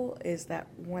people, is that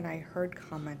when I heard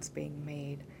comments being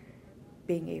made,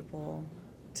 being able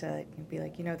to be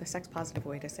like, the sex positive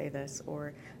way to say this,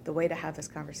 or the way to have this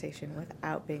conversation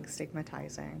without being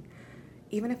stigmatizing.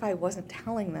 Even if I wasn't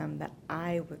telling them that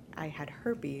I had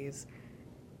herpes,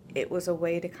 it was a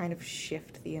way to kind of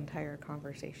shift the entire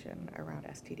conversation around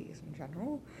STDs in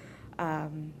general.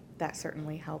 That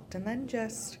certainly helped. And then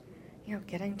just,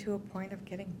 getting to a point of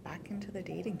getting back into the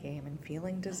dating game and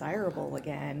feeling desirable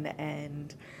again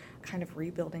and kind of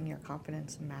rebuilding your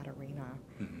confidence in that arena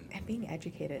and being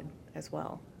educated as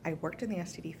well. I worked in the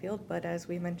STD field, but as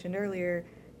we mentioned earlier,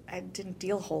 I didn't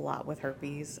deal a whole lot with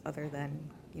herpes other than,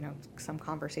 some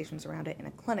conversations around it in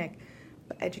a clinic,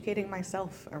 but educating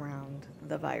myself around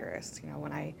the virus.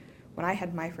 When I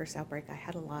had my first outbreak, I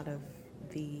had a lot of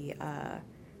the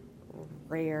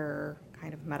rare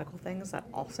kind of medical things that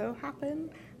also happen.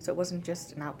 So it wasn't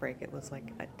just an outbreak, it was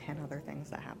like 10 other things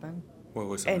that happened. What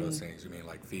were some of those things? You mean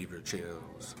like fever,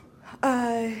 chills?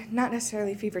 Not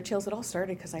necessarily fever, chills. It all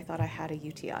started because I thought I had a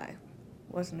UTI.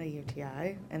 Wasn't a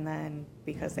UTI, and then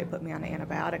because they put me on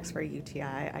antibiotics for a UTI,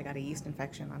 I got a yeast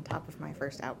infection on top of my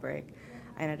first outbreak.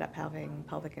 I ended up having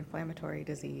pelvic inflammatory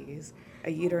disease,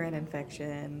 a uterine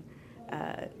infection,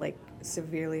 like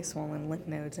severely swollen lymph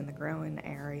nodes in the groin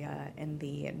area, and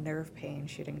the nerve pain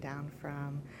shooting down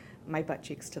from my butt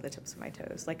cheeks to the tips of my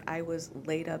toes. Like, I was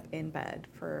laid up in bed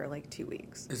for like 2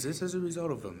 weeks. Is this as a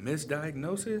result of a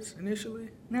misdiagnosis initially?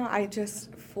 No, I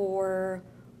just, for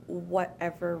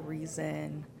whatever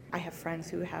reason, I have friends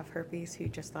who have herpes who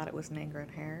just thought it was an ingrown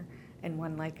hair, and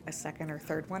when like a second or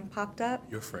third one popped up,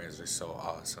 Your friends are so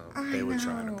awesome. I They were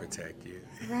trying to know. protect you.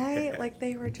 right? Like,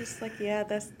 they were just like, yeah,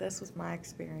 this was my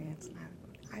experience. And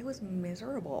I was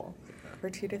miserable for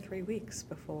 2 to 3 weeks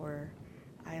before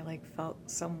I like felt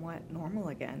somewhat normal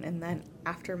again. And then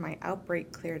after my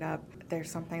outbreak cleared up,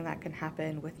 there's something that can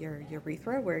happen with your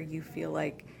urethra where you feel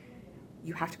like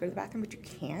you have to go to the bathroom, but you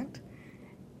can't.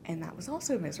 And that was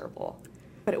also miserable.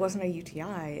 But it wasn't a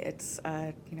UTI. It's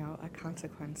a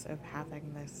consequence of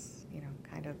having this,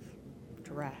 kind of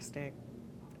drastic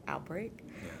outbreak.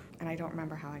 Yeah. And I don't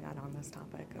remember how I got on this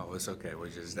topic. Oh, it's okay. We're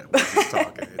just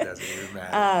talking. It doesn't even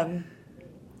matter.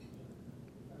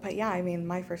 But yeah, I mean,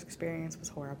 my first experience was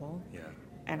horrible. Yeah.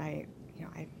 And I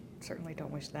certainly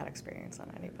don't wish that experience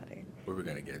on anybody. We were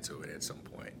going to get to it at some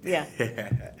point. Yeah.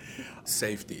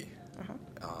 Safety.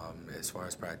 Uh-huh. As far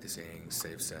as practicing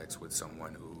safe sex with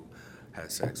someone who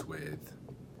has sex with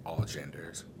all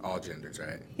genders,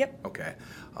 right? Yep. Okay.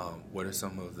 What are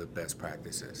some of the best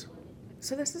practices?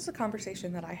 So this is a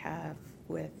conversation that I have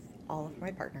with all of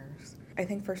my partners. I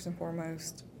think first and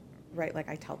foremost, right, like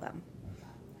I tell them.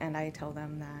 And I tell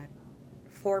them that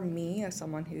for me, as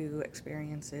someone who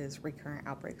experiences recurrent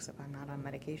outbreaks if I'm not on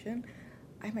medication,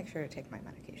 I make sure to take my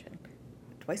medication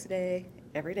twice a day,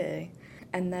 every day.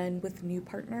 And then with new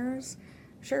partners,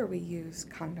 sure, we use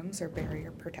condoms or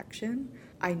barrier protection.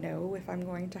 I know if I'm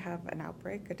going to have an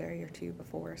outbreak a day or two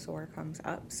before a sore comes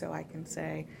up, so I can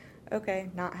say, okay,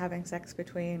 not having sex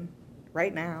between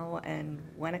right now and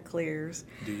when it clears.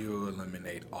 Do you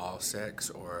eliminate all sex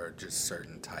or just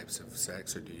certain types of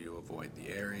sex, or do you avoid the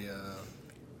area?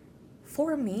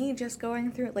 For me, just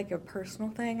going through it like a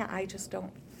personal thing, I just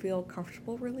don't feel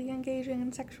comfortable really engaging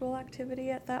in sexual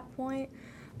activity at that point.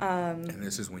 And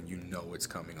this is when you know it's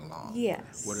coming along.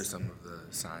 Yes. What are some of the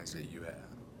signs that you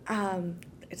have?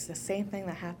 It's the same thing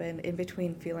that happened in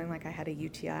between feeling like I had a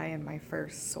UTI and my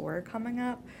first sore coming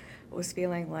up. Was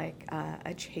feeling like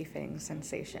a chafing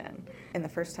sensation. And the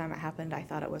first time it happened, I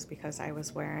thought it was because I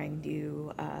was wearing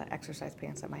new exercise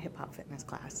pants at my hip hop fitness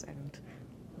class. And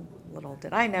little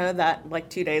did I know that like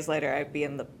 2 days later, I'd be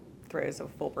in the throes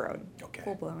of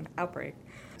full-blown outbreak.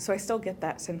 So I still get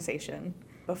that sensation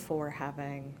before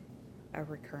having a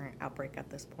recurrent outbreak at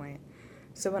this point.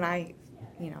 So when I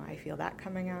feel that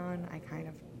coming on, I kind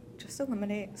of just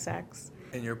eliminate sex.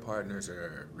 And your partners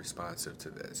are responsive to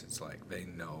this. It's like they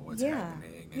know what's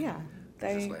happening. And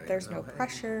There's no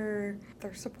pressure.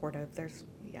 They're supportive. There's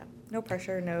no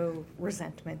pressure, no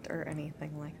resentment or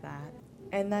anything like that.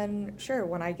 And then, sure,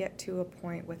 when I get to a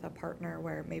point with a partner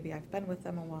where maybe I've been with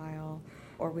them a while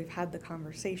or we've had the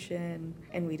conversation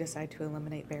and we decide to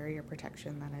eliminate barrier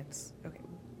protection, then it's, okay,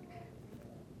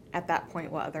 at that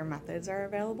point, what other methods are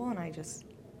available? And I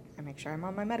make sure I'm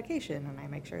on my medication and I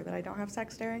make sure that I don't have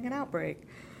sex during an outbreak.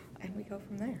 And we go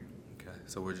from there. Okay,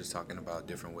 so we're just talking about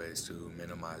different ways to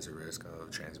minimize the risk of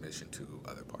transmission to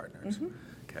other partners. Mm-hmm.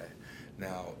 Okay,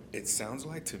 now it sounds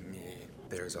like to me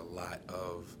there's a lot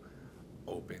of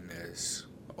openness,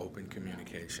 open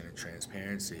communication, and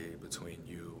transparency between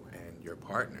you and your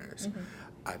partners. Mm-hmm.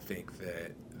 I think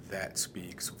that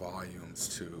speaks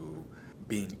volumes to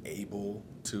being able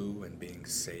to and being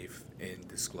safe in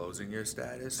disclosing your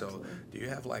status. So Absolutely. do you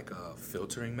have like a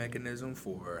filtering mechanism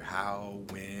for how,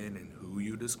 when, and who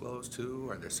you disclose to?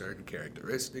 Are there certain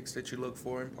characteristics that you look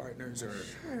for in partners, or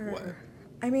Sure. what?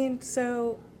 I mean,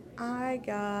 so I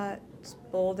got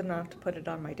bold enough to put it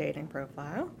on my dating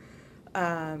profile.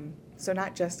 So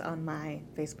not just on my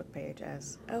Facebook page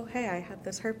as, oh, hey, I have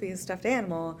this herpes stuffed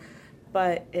animal,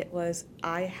 but it was,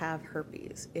 I have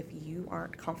herpes. If you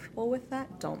aren't comfortable with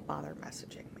that, don't bother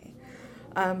messaging me.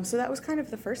 So that was kind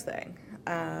of the first thing,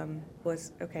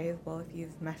 was, okay, well, if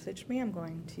you've messaged me, I'm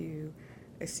going to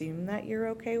assume that you're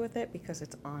okay with it because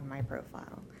it's on my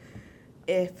profile.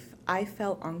 If I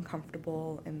felt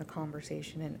uncomfortable in the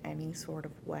conversation in any sort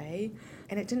of way,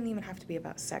 and it didn't even have to be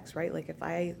about sex, right? Like if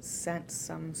I sent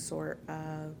some sort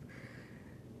of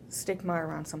stigma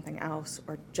around something else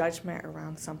or judgment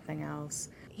around something else,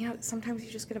 sometimes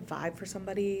you just get a vibe for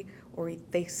somebody or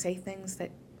they say things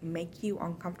that make you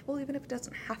uncomfortable, even if it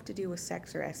doesn't have to do with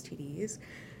sex or STDs,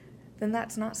 then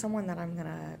that's not someone that I'm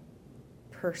gonna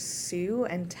pursue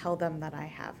and tell them that I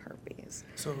have herpes.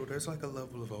 So there's like a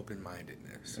level of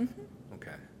open-mindedness. Mm-hmm.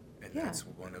 Okay. And Yeah. that's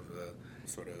one of the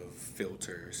sort of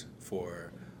filters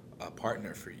for a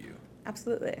partner for you.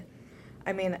 Absolutely.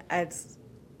 I mean, as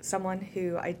someone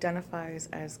who identifies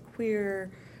as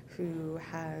queer, who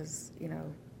has,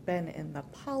 been in the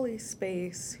poly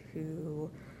space,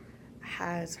 who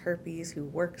has herpes, who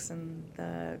works in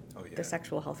the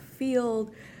sexual health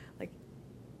field, like,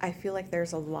 I feel like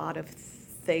there's a lot of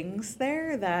things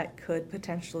there that could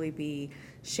potentially be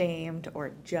shamed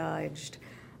or judged.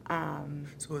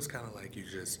 So it's kind of like you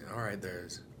just, all right,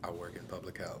 I work in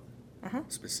public health. Uh-huh.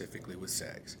 Specifically with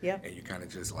sex. Yep. And you kind of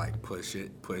just like push it,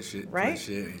 right? push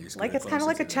it. And you just like it's kind of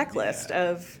like a checklist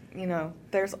of,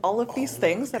 there's all of these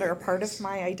things that are a part of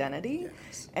my identity.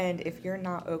 Yes. And if you're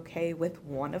not okay with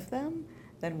one of them,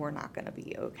 then we're not going to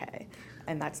be okay.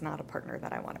 And that's not a partner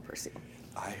that I want to pursue.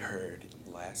 I heard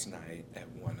last night at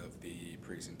one of the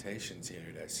presentations here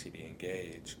at STD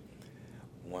Engage,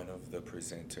 one of the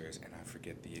presenters, and I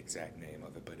forget the exact name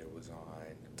of it, but it was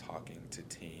on talking to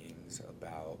teens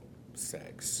about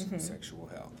sex, Mm-hmm. sexual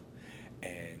health.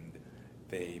 And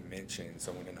they mentioned,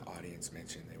 someone in the audience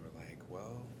mentioned, they were like,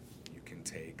 well, you can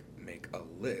make a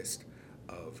list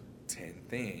of 10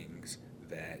 things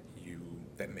that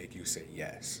make you say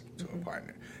yes to Mm-hmm. a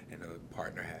partner. And the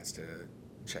partner has to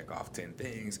check off 10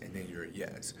 things, and then you're a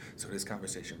yes. So this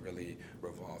conversation really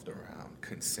revolved around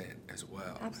consent as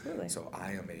well. Absolutely. So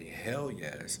I am a hell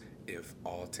yes if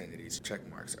all 10 of these check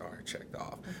marks are checked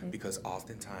off. Because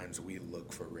oftentimes we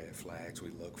look for red flags, we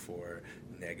look for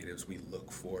negatives, we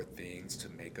look for things to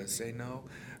make us say no,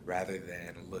 rather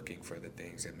than looking for the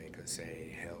things that make us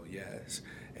say hell yes.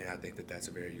 And I think that that's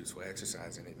a very useful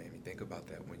exercise, and it made me think about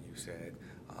that when you said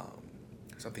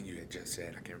something you had just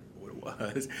said. I can't remember what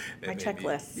it was. My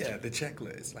checklist. The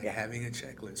checklist. Like having a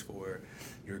checklist for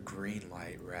your green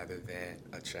light rather than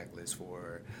a checklist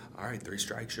for, all right, 3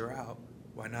 strikes, you're out.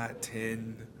 Why not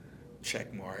 10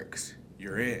 check marks,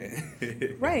 you're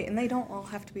in? Right, and they don't all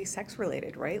have to be sex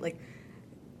related, right? Like,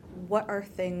 what are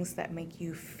things that make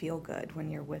you feel good when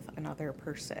you're with another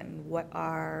person? What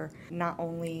are not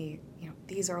only,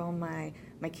 these are all my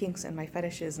kinks and my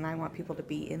fetishes, and I want people to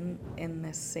be in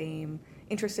the same,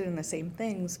 interested in the same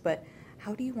things, but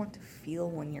how do you want to feel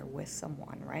when you're with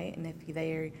someone, right? And if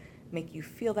they make you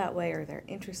feel that way, or they're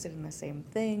interested in the same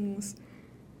things,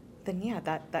 then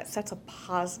that sets a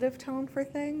positive tone for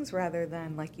things, rather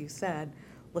than, like you said,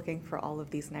 looking for all of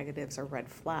these negatives or red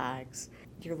flags.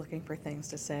 You're looking for things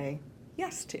to say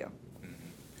yes to.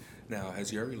 Now,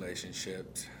 has your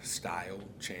relationship style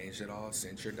changed at all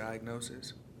since your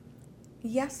diagnosis?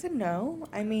 Yes and no.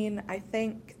 I mean, I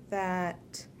think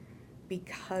that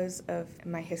because of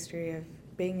my history of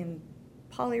being in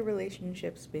poly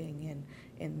relationships, being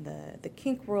in the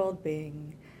kink world,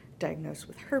 being diagnosed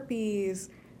with herpes,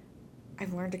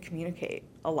 I've learned to communicate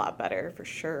a lot better, for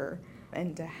sure,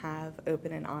 and to have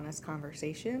open and honest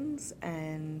conversations,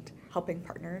 and helping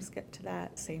partners get to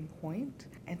that same point,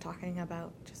 and talking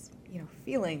about just,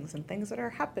 feelings and things that are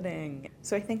happening.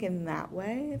 So I think in that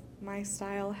way, my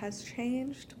style has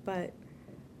changed, but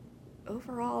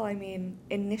overall, I mean,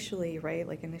 initially, right?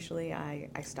 Like, initially, I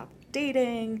stopped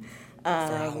dating. For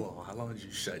how long? How long did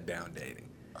you shut down dating?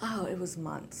 Oh, it was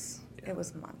months. Yeah. It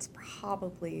was months,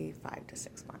 probably 5 to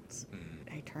 6 months.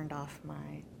 I turned off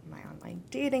my online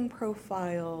dating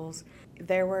profiles.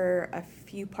 There were a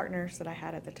few partners that I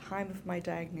had at the time of my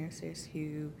diagnosis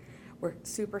who were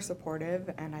super supportive,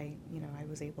 and I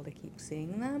was able to keep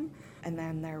seeing them. And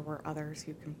then there were others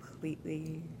who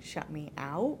completely shut me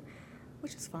out,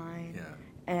 which is fine.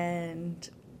 Yeah. And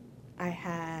I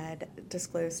had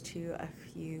disclosed to a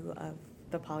few of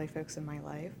the poly folks in my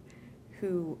life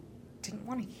who didn't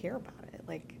want to hear about it.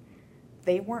 Like,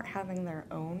 they weren't having their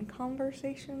own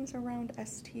conversations around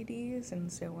STDs,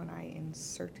 and so when I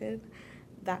inserted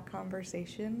that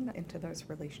conversation into those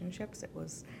relationships, it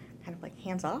was kind of like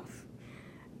hands off.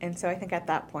 And so I think at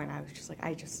that point I was just like,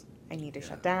 I need to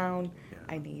shut down. Yeah.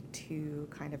 I need to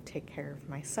kind of take care of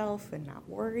myself and not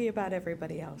worry about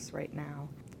everybody else right now.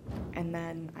 And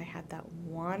then I had that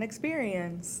one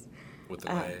experience With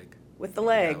the leg. With the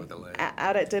leg, Yeah, with the leg.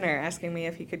 Out at dinner, asking me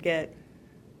if he could get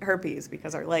herpes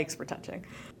because our legs were touching.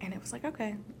 And it was like,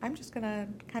 okay, I'm just gonna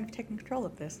kind of take control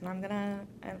of this, and I'm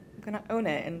gonna own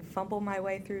it and fumble my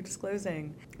way through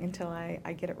disclosing until I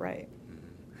get it right.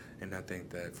 And I think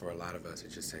that for a lot of us, it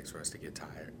just takes for us to get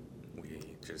tired.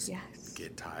 We just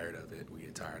get tired of it. We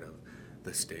get tired of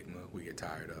the stigma. We get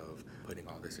tired of putting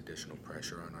all this additional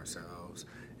pressure on ourselves,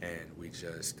 and we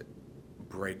just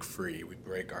break free. We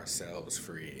break ourselves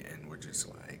free, and we're just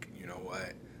like, you know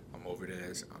what? I'm over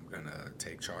this. I'm gonna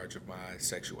take charge of my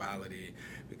sexuality,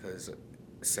 because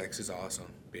sex is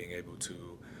awesome. Being able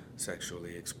to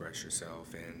sexually express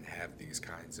yourself and have these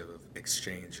kinds of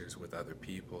exchanges with other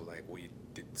people, like, we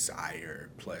desire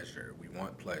pleasure. We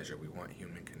want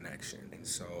human connection. And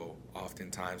so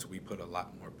oftentimes we put a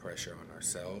lot more pressure on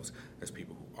ourselves as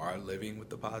people who are living with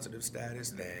the positive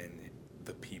status than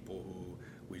the people who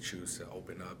we choose to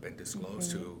open up and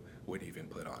disclose to would even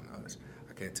put on us.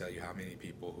 I can't tell you how many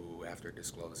people who, after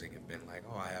disclosing, have been like,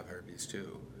 oh, I have herpes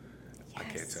too. I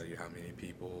can't tell you how many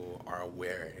people are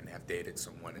aware and have dated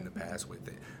someone in the past with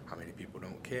it. How many people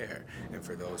don't care. And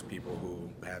for those people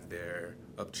who have their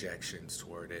objections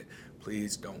toward it,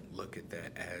 please don't look at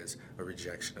that as a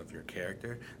rejection of your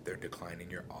character. They're declining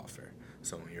your offer.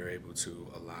 So when you're able to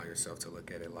allow yourself to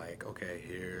look at it like, okay,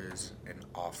 here's an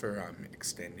offer I'm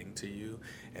extending to you,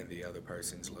 and the other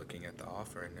person's looking at the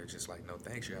offer and they're just like, no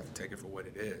thanks, you have to take it for what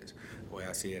it is. The way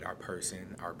I see it, our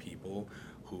people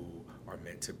who are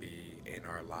meant to be in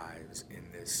our lives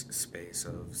in this space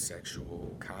of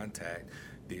sexual contact,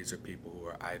 these are people who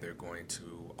are either going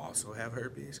to also have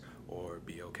herpes or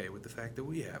be okay with the fact that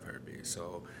we have herpes.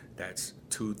 So that's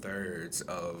 2/3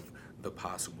 of the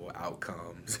possible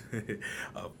outcomes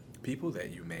of people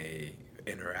that you may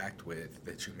interact with,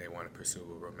 that you may want to pursue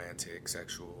a romantic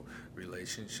sexual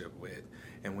relationship with.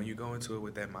 And when you go into it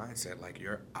with that mindset, like,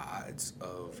 your odds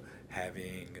of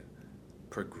having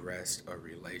progressed a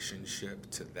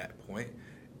relationship to that point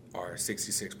are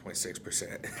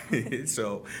 66.6%.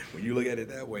 So when you look at it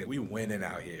that way, we winning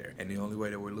out here. And the only way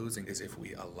that we're losing is if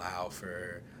we allow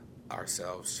for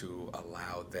ourselves to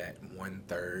allow that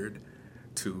 1/3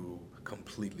 to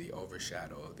completely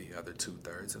overshadow the other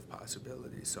 2/3 of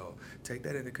possibilities. So take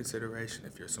that into consideration.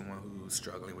 If you're someone who's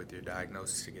struggling with your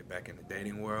diagnosis to get back in the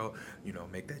dating world,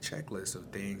 make that checklist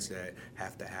of things that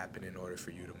have to happen in order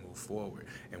for you to move forward.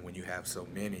 And when you have so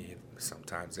many,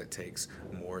 sometimes that takes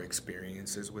more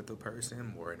experiences with the person,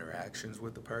 more interactions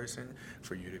with the person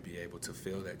for you to be able to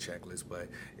fill that checklist, but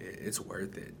it's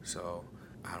worth it. So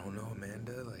I don't know,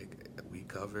 Amanda, we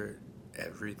covered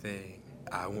everything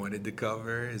I wanted to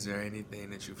cover. Is there anything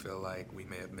that you feel like we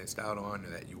may have missed out on or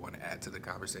that you want to add to the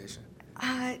conversation?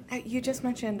 You just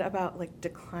mentioned about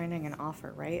declining an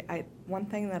offer, right? One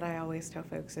thing that I always tell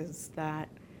folks is that,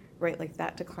 right,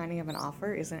 that declining of an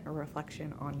offer isn't a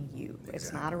reflection on you. Exactly.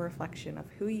 It's not a reflection of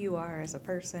who you are as a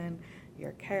person,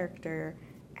 your character,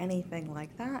 anything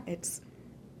like that. It's,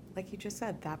 like you just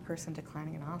said, that person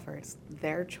declining an offer. It's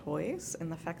their choice,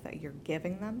 and the fact that you're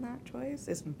giving them that choice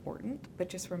is important. But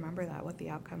just remember that what the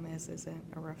outcome is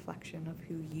isn't a reflection of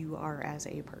who you are as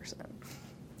a person.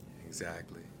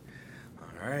 Exactly.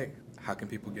 All right. How can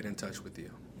people get in touch with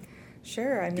you?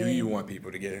 Sure. Do you want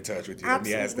people to get in touch with you?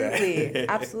 Absolutely. Let me ask that.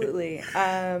 Absolutely.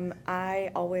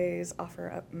 I always offer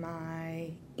up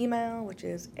my email, which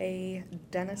is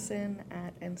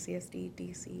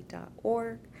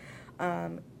adennison@ncsddc.org.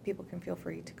 People can feel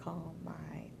free to call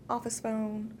my office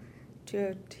phone,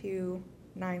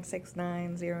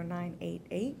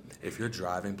 202-969-0988. If you're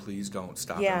driving, please don't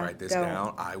stop Yeah, and write this don't.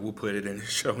 down. I will put it in the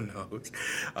show notes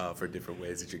for different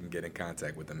ways that you can get in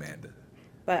contact with Amanda.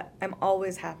 But I'm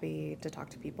always happy to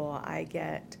talk to people. I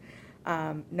get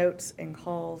notes and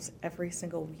calls every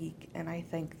single week, and I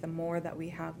think the more that we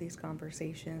have these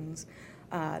conversations,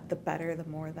 the better, the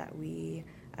more that we,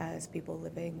 as people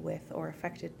living with or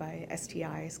affected by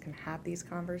STIs, can have these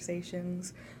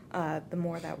conversations, the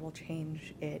more that will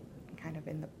change it kind of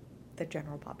in the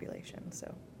general population.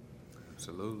 So,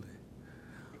 Absolutely.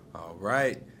 All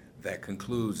right. That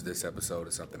concludes this episode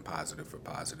of Something Positive for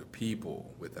Positive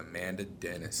People with Amanda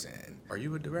Dennison. Are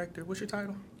you a director? What's your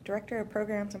title? Director of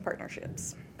Programs and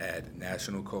Partnerships At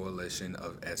National Coalition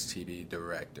of STD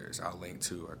Directors. I'll link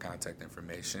to her contact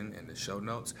information in the show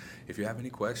notes. If you have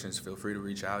any questions, feel free to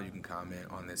reach out. You can comment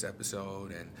on this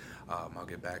episode, and I'll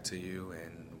get back to you,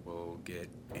 and we'll get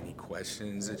any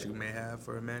questions that you may have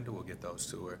for Amanda. We'll get those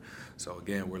to her. So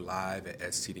again, we're live at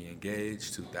STD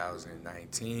Engage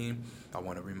 2019. I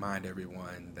want to remind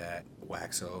everyone that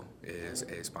Waxo is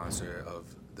a sponsor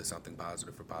of the Something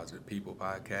Positive for Positive People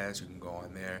podcast. You can go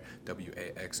on there,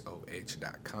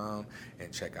 waxoh.com,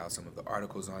 and check out some of the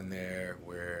articles on there.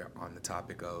 We're on the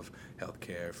topic of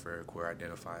healthcare for queer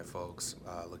identified folks,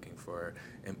 looking for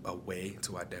a way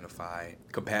to identify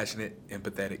compassionate,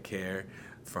 empathetic care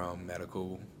from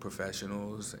medical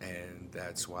professionals, and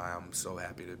that's why I'm so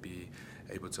happy to be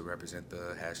able to represent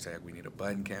the hashtag We Need a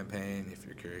Button campaign. If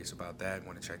you're curious about that,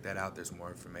 want to check that out, there's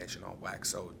more information on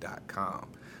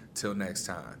waxo.com. Till next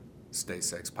time, stay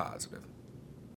sex positive.